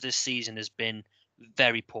start to this season has been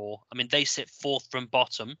very poor. I mean, they sit 4th from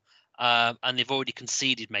bottom, and they've already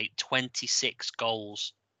conceded, mate, 26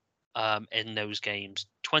 goals in those games.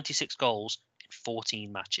 26 goals in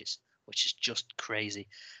 14 matches, which is just crazy.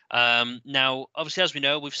 Now, obviously, as we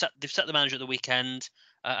know, they've set the manager at the weekend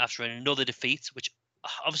after another defeat, which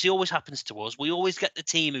obviously always happens to us. We always get the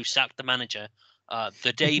team who sacked the manager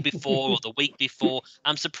the day before or the week before.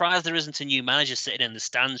 I'm surprised there isn't a new manager sitting in the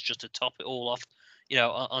stands just to top it all off,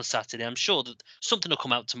 on Saturday. I'm sure that something will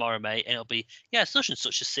come out tomorrow, mate, and it'll be, such and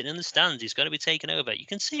such is sitting in the stands. He's going to be taken over. You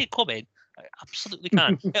can see it coming. I absolutely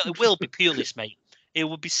can. It will be Pulis, mate. It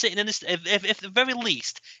will be sitting in this. If at the very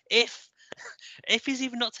least, if he's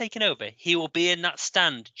even not taken over, he will be in that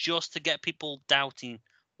stand just to get people doubting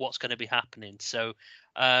what's going to be happening. So,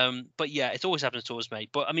 but yeah, it always happens to us, mate.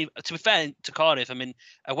 But I mean, to be fair to Cardiff, I mean,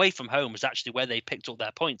 away from home is actually where they picked up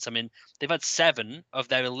their points. I mean, they've had 7 of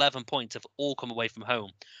their 11 points have all come away from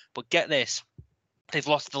home. But get this, they've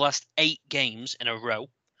lost the last 8 games in a row.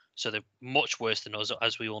 So they're much worse than us,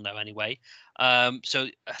 as we all know anyway. So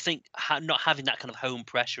I think not having that kind of home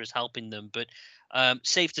pressure is helping them. But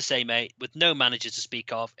safe to say, mate, with no manager to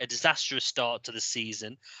speak of, a disastrous start to the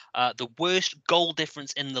season, the worst goal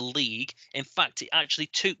difference in the league. In fact, it actually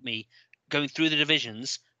took me going through the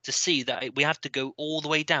divisions to see that we have to go all the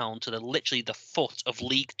way down to literally the foot of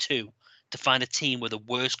League 2 to find a team with a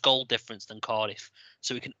worse goal difference than Cardiff.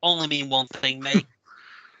 So it can only mean one thing, mate.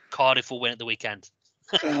 Cardiff will win at the weekend.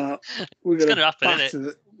 We're going to happen, isn't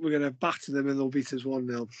it? We're going to batter them and they'll beat us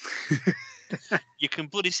 1-0. You can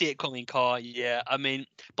bloody see it coming, Car. Yeah, I mean,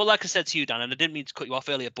 but like I said to you, Dan, and I didn't mean to cut you off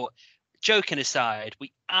earlier, but joking aside,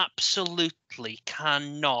 we absolutely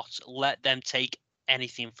cannot let them take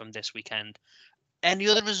anything from this weekend. Any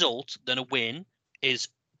other result than a win is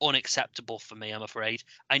unacceptable for me, I'm afraid.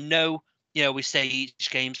 I know, we say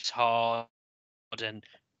each game's hard and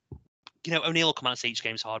O'Neill will come out and say each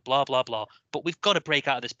game's hard, blah, blah, blah. But we've got to break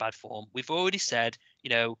out of this bad form. We've already said,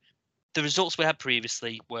 the results we had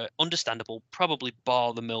previously were understandable, probably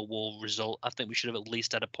bar the Millwall result. I think we should have at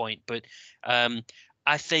least had a point. But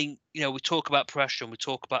I think, we talk about pressure and we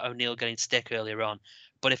talk about O'Neill getting stick earlier on.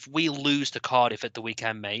 But if we lose to Cardiff at the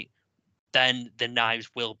weekend, mate, then the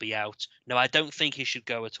knives will be out. No, I don't think he should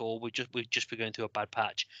go at all. We'd just be going through a bad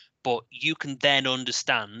patch. But you can then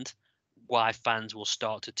understand why fans will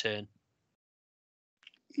start to turn.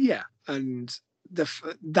 Yeah, and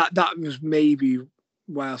that was maybe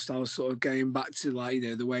whilst I was sort of going back to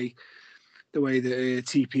the way that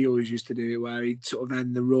TP always used to do it, where he'd sort of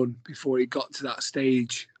end the run before he got to that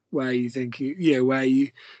stage where you think,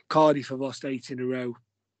 Cardiff have lost 8 in a row.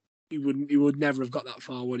 He would never have got that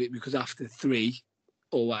far, would it? Because after 3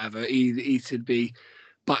 or whatever, he'd be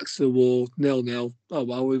back to the wall, 0-0. Oh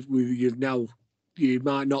well, you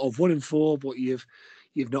might not have won in 4, but you've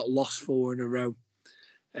not lost 4 in a row.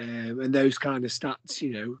 And those kind of stats,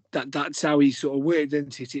 that's how he sort of worked,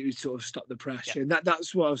 didn't it? It would sort of stop the pressure. Yeah. And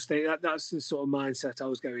that's what I was thinking. That's the sort of mindset I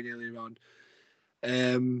was going earlier on.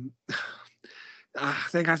 I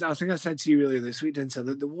think I said to you earlier this week, didn't I?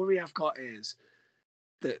 The worry I've got is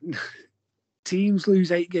that teams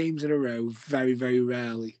lose 8 games in a row very, very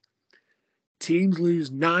rarely. Teams lose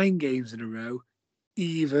 9 games in a row,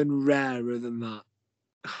 even rarer than that.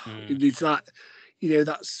 It's that.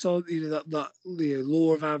 That's so that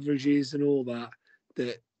law of averages and all that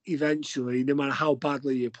eventually, no matter how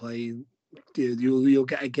badly you're playing, you'll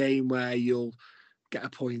get a game where you'll get a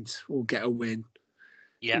point or get a win.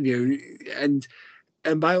 Yeah. And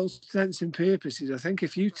by all intents and purposes, I think a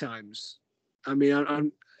few times. I mean,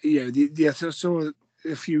 I saw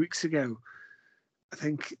a few weeks ago. I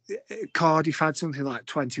think Cardiff had something like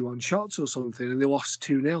 21 shots or something, and they lost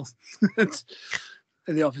 2-0.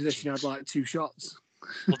 And the opposition had like 2 shots.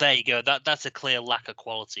 Well, there you go. That's a clear lack of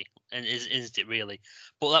quality, and isn't it really?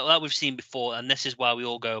 But that we've seen before, and this is why we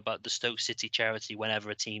all go about the Stoke City charity whenever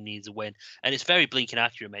a team needs a win, and it's very bleak and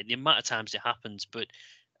accurate, mate. The amount of times it happens, but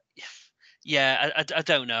yeah, I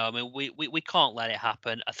don't know. I mean, we can't let it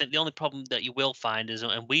happen. I think the only problem that you will find is,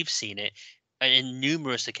 and we've seen it in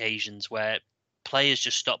numerous occasions where players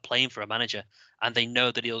just stop playing for a manager, and they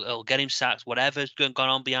know that he'll get him sacked. Whatever's gone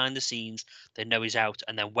on behind the scenes, they know he's out.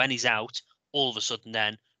 And then when he's out, all of a sudden,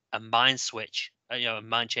 then a mind switch, a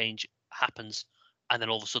mind change happens, and then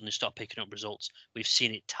all of a sudden they start picking up results. We've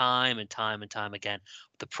seen it time and time and time again.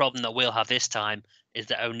 The problem that we'll have this time is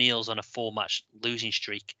that O'Neill's on a 4-match losing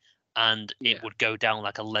streak, and it would go down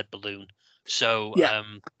like a lead balloon. So I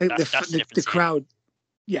think that's the crowd.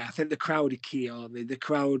 Yeah, I think the crowd are key, aren't they? The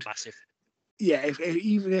crowd. Massive. Yeah,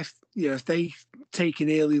 even if if they take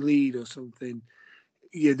an early lead or something,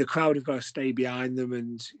 the crowd have got to stay behind them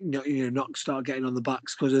and not start getting on the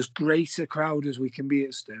backs, because as great a crowd as we can be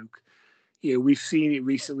at Stoke, we've seen it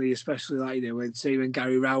recently, especially like when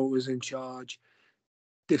Gary Rowett was in charge.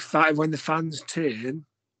 When the fans turn,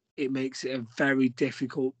 it makes it a very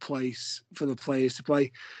difficult place for the players to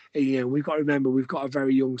play. And, we've got to remember we've got a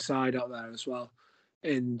very young side out there as well,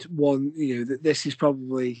 and that this is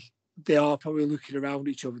probably. They are probably looking around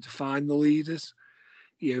each other to find the leaders,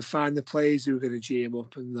 find the players who are going to cheer them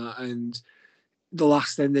up and that. And the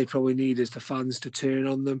last thing they probably need is the fans to turn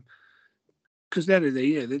on them, because then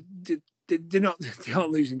they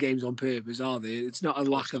aren't losing games on purpose, are they? It's not a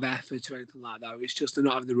lack of effort or anything like that. It's just they're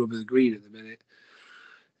not having the rub of the green at the minute.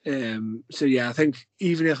 So yeah, I think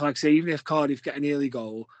even if Cardiff get an early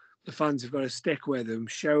goal, the fans have got to stick with them,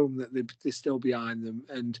 show them that they're still behind them.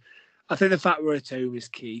 And I think the fact we're at home is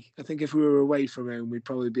key. I think if we were away from home, we'd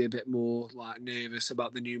probably be a bit more nervous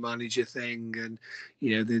about the new manager thing and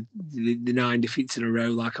the 9 defeats in a row,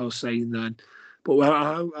 like I was saying then. But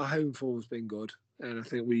our home form's been good, and I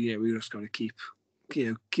think we just got to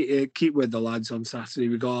keep with the lads on Saturday,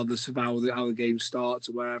 regardless of how the game starts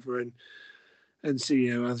or wherever, and see.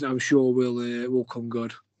 I'm sure we'll come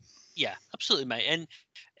good. Yeah, absolutely, mate. And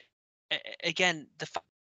again, the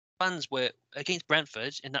fans were against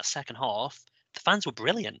Brentford in that second half. The fans were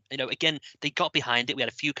brilliant. Again, they got behind it. We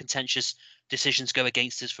had a few contentious decisions go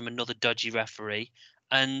against us from another dodgy referee,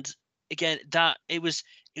 and again, that it was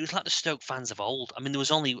like the Stoke fans of old. I mean, there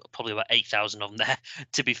was only probably about 8,000 of them there.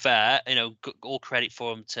 To be fair, all credit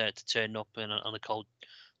for them to turn up on a cold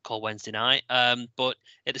Wednesday night. But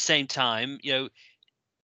at the same time,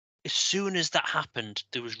 as soon as that happened,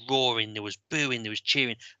 there was roaring, there was booing, there was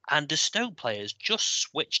cheering, and the Stoke players just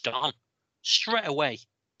switched on straight away.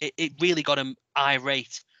 It really got them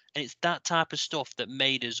irate, and it's that type of stuff that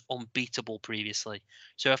made us unbeatable previously.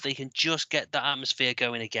 So if they can just get that atmosphere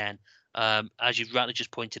going again, as you rightly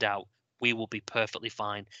just pointed out, we will be perfectly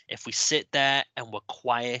fine. If we sit there and we're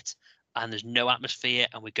quiet and there's no atmosphere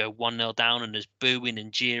and we go 1-0 down and there's booing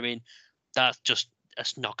and jeering, that's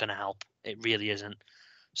not going to help. It really isn't.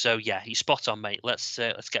 So yeah, he's spot on, mate. Let's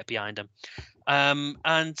get behind him.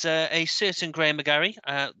 And a certain Graham McGarry,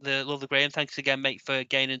 the lovely Graham. Thanks again, mate, for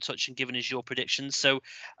getting in touch and giving us your predictions. So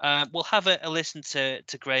we'll have a listen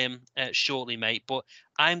to Graham shortly, mate. But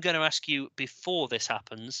I'm going to ask you before this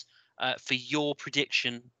happens for your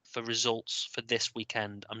prediction for results for this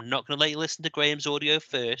weekend. I'm not going to let you listen to Graham's audio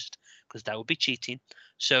first because that would be cheating.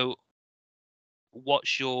 So,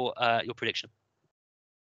 what's your prediction?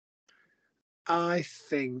 I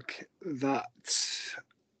think that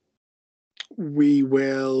we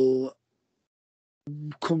will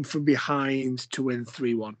come from behind to win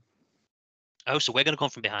 3-1. Oh, so we're going to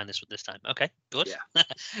come from behind this time. Okay, good. Yeah.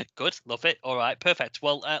 Good, love it. All right, perfect.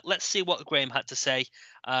 Well, let's see what Graham had to say.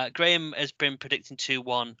 Graham has been predicting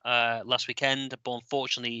 2-1 last weekend, but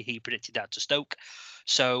unfortunately he predicted that to Stoke.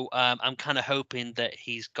 So I'm kind of hoping that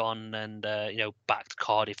he's gone and backed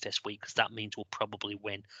Cardiff this week, because that means we'll probably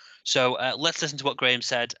win. So let's listen to what Graham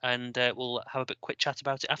said, and we'll have a quick chat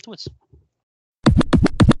about it afterwards.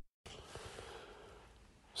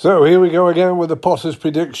 So here we go again with the Potter's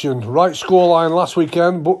prediction. Right scoreline last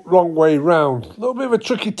weekend, but wrong way round. A little bit of a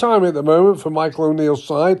tricky time at the moment for Michael O'Neill's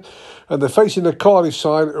side, and they're facing the Cardiff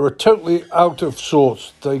side who are totally out of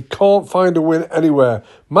sorts. They can't find a win anywhere.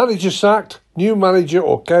 Manager sacked, new manager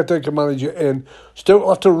or caretaker manager in. Stoke will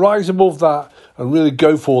have to rise above that and really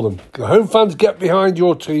go for them. The home fans, get behind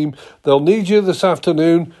your team. They'll need you this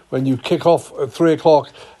afternoon when you kick off at 3 o'clock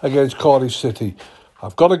against Cardiff City.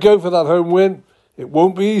 I've got to go for that home win. It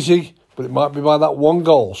won't be easy, but it might be by that one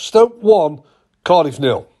goal. Stoke 1, Cardiff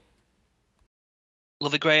 0.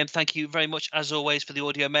 Lovely, Graham. Thank you very much, as always, for the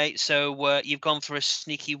audio, mate. So you've gone for a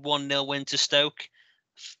sneaky 1-0 win to Stoke.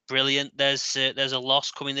 Brilliant. There's a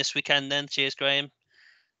loss coming this weekend then. Cheers, Graham.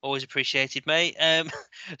 Always appreciated, mate.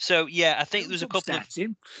 So, yeah, I think there's a couple of...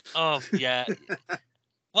 Oh, yeah.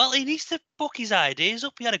 Well, he needs to book his ideas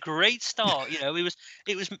up. He had a great start.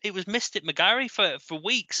 It was Mystic McGarry for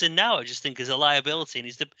weeks, and now I just think he's a liability, and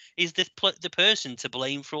he's the person to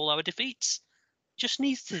blame for all our defeats. just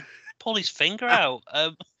needs to pull his finger out.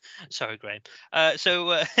 Sorry, Graham.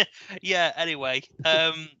 Yeah. Anyway,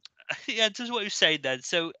 yeah, this is what he was saying then.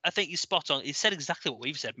 So I think you're spot on. He said exactly what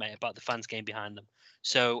we've said, mate, about the fans getting behind them.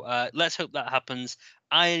 So let's hope that happens.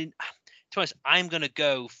 To be honest, I'm going to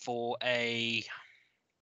go for a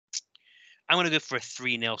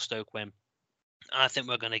 3-0 Stoke win. I think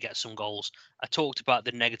we're going to get some goals. I talked about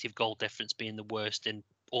the negative goal difference being the worst in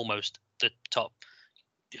almost the top,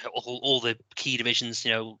 all the key divisions,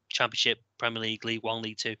 Championship, Premier League, League One,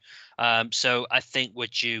 League Two. So I think we're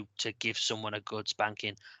due to give someone a good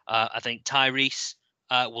spanking. I think Tyrese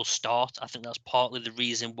will start. I think that's partly the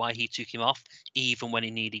reason why he took him off, even when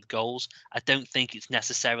he needed goals. I don't think it's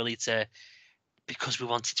necessarily because we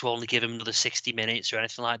wanted to only give him another 60 minutes or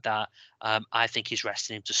anything like that. I think he's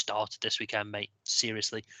resting him to start this weekend, mate.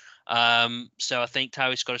 Seriously. So I think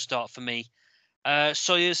Tyrese got to start for me.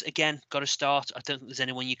 Sawyers, again, got to start. I don't think there's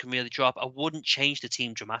anyone you can really drop. I wouldn't change the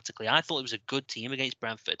team dramatically. I thought it was a good team against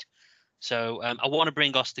Brentford. So I want to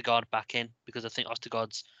bring Ostergaard back in because I think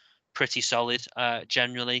Ostergaard's pretty solid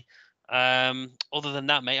generally. Other than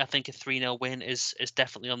that, mate, I think a 3-0 win is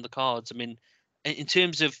definitely on the cards. I mean, in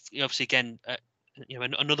terms of, obviously, again,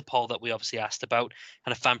 another poll that we obviously asked about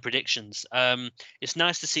kind of fan predictions. It's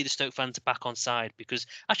nice to see the Stoke fans are back on side because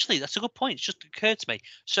actually that's a good point. It's just occurred to me.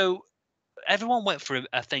 So everyone went for,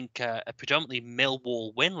 I think, a predominantly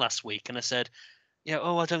Millwall win last week, and I said,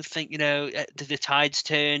 I don't think, the tide's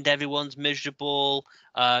turned, everyone's miserable.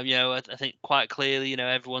 I think quite clearly,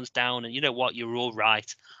 everyone's down, and you know what, you're all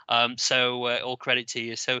right. So all credit to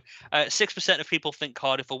you. So 6% of people think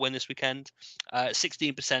Cardiff will win this weekend.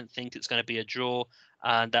 16% think it's going to be a draw,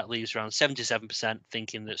 and that leaves around 77%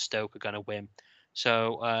 thinking that Stoke are going to win.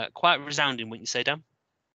 So quite resounding, wouldn't you say, Dan?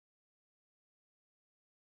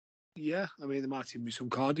 Yeah, I mean, there might even be some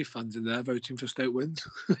Cardiff fans in there voting for Stoke wins.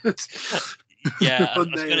 Yeah, I was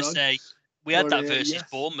going to say, we had that versus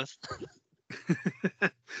Bournemouth.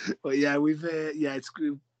 But yeah, it's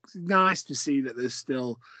nice to see that there's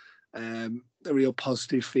still a real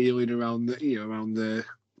positive feeling around the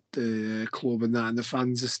club and that, and the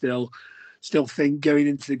fans are still going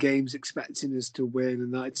into the games expecting us to win,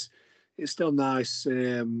 and that it's still nice,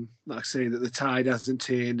 like I say, that the tide hasn't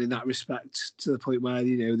turned in that respect to the point where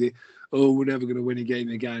we're never going to win a game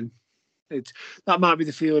again. That might be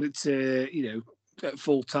the feeling it's at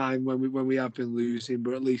full time when we have been losing,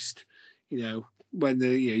 but at least when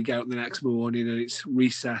you get up the next morning and it's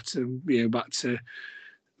reset and back to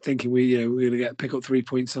thinking we're going to pick up 3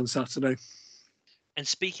 points on Saturday. And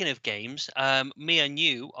speaking of games, me and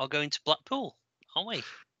you are going to Blackpool, aren't we?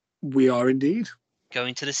 We are indeed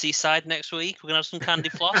going to the seaside next week. We're gonna have some candy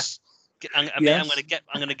floss. I'm gonna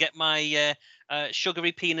get my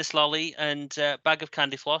sugary penis lolly and bag of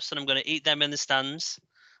candy floss, and I'm gonna eat them in the stands.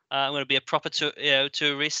 I'm gonna be a proper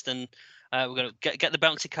tourist, and we're gonna get the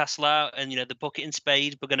bouncy castle out and the bucket and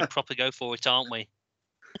spade. We're gonna proper go for it, aren't we?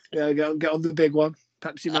 Yeah, get on the big one,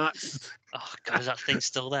 Pepsi Max. Oh God, is that thing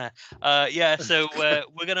still there? So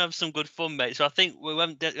we're gonna have some good fun, mate. So I think we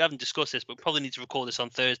haven't discussed this, but we probably need to record this on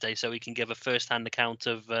Thursday so we can give a first-hand account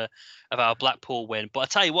of our Blackpool win. But I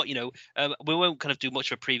tell you what, we won't kind of do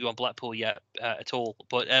much of a preview on Blackpool yet at all.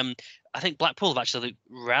 But I think Blackpool have actually looked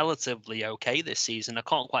relatively okay this season. I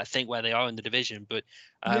can't quite think where they are in the division, but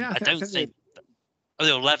I don't think they're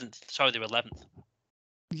 11th. Sorry, they're 11th.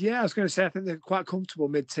 Yeah, I was going to say I think they're quite comfortable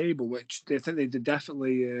mid-table, which they think they'd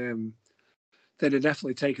definitely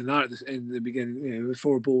taken that in the beginning,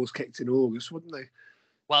 before a ball was kicked in August, wouldn't they?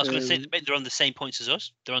 Well, I was going to say they're on the same points as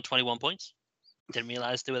us. They're on 21 points. Didn't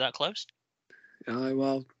realise they were that close.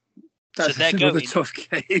 Well, that's so another tough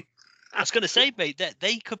game. I was going to say, mate, that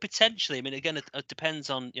they could potentially. I mean, again, it depends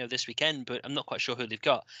on this weekend, but I'm not quite sure who they've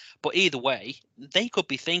got. But either way, they could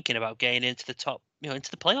be thinking about getting into the top,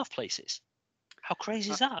 into the playoff places. How crazy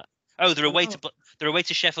is that? Oh, they're away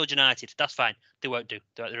to Sheffield United. That's fine. They won't do.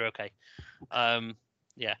 They're okay.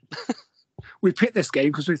 Yeah. We picked this game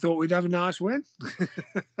because we thought we'd have a nice win.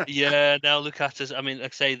 Yeah. Now look at us. I mean,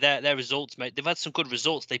 like I say, their results, mate. They've had some good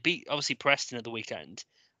results. They beat obviously Preston at the weekend.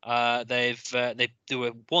 They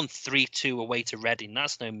were 1-3-2 away to Reading.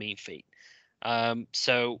 That's no mean feat.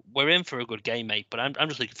 So we're in for a good game, mate. But I'm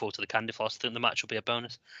just looking forward to the candy floss. I think the match will be a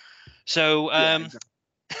bonus. So exactly.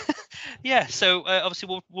 Yeah, so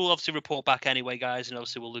obviously we'll obviously report back anyway, guys, and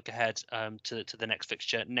obviously we'll look ahead to the next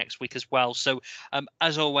fixture next week as well. So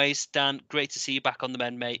as always, Dan, great to see you back on the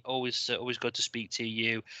Men, mate. Always good to speak to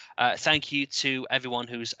you. Thank you to everyone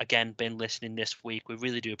who's again been listening this week. We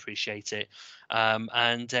really do appreciate it,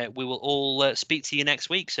 and we will all speak to you next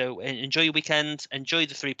week. So enjoy your weekend, enjoy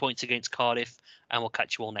the 3 points against Cardiff, and we'll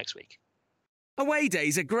catch you all next week. Away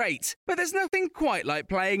days are great, but there's nothing quite like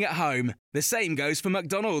playing at home. The same goes for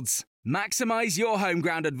McDonald's. Maximise your home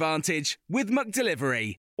ground advantage with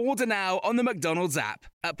McDelivery. Order now on the McDonald's app.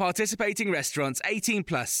 At participating restaurants, 18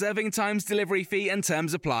 plus, serving times, delivery fee and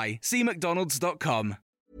terms apply. See mcdonalds.com.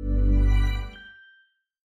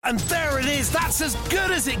 And there it is, that's as good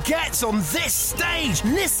as it gets on this stage.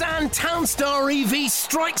 Nissan Townstar EV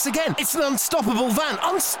strikes again. It's an unstoppable van,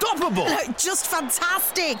 unstoppable. Just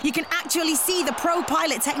fantastic. You can actually see the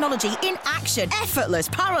ProPilot technology in action. Effortless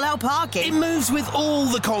parallel parking. It moves with all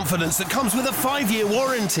the confidence that comes with a 5-year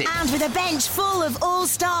warranty. And with a bench full of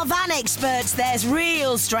all-star van experts, there's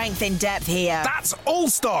real strength in depth here. That's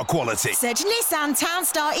all-star quality. Search Nissan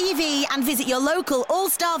Townstar EV and visit your local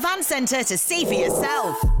all-star van centre to see for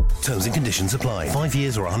yourself. Terms and conditions apply. 5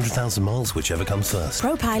 years or 100,000 miles, whichever comes first.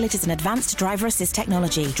 ProPilot is an advanced driver assist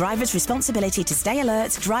technology. Driver's responsibility to stay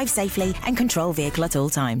alert, drive safely and control vehicle at all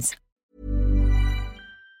times.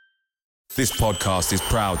 This podcast is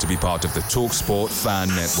proud to be part of the TalkSport Fan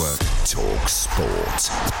Network. TalkSport.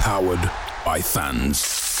 Powered by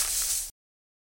fans.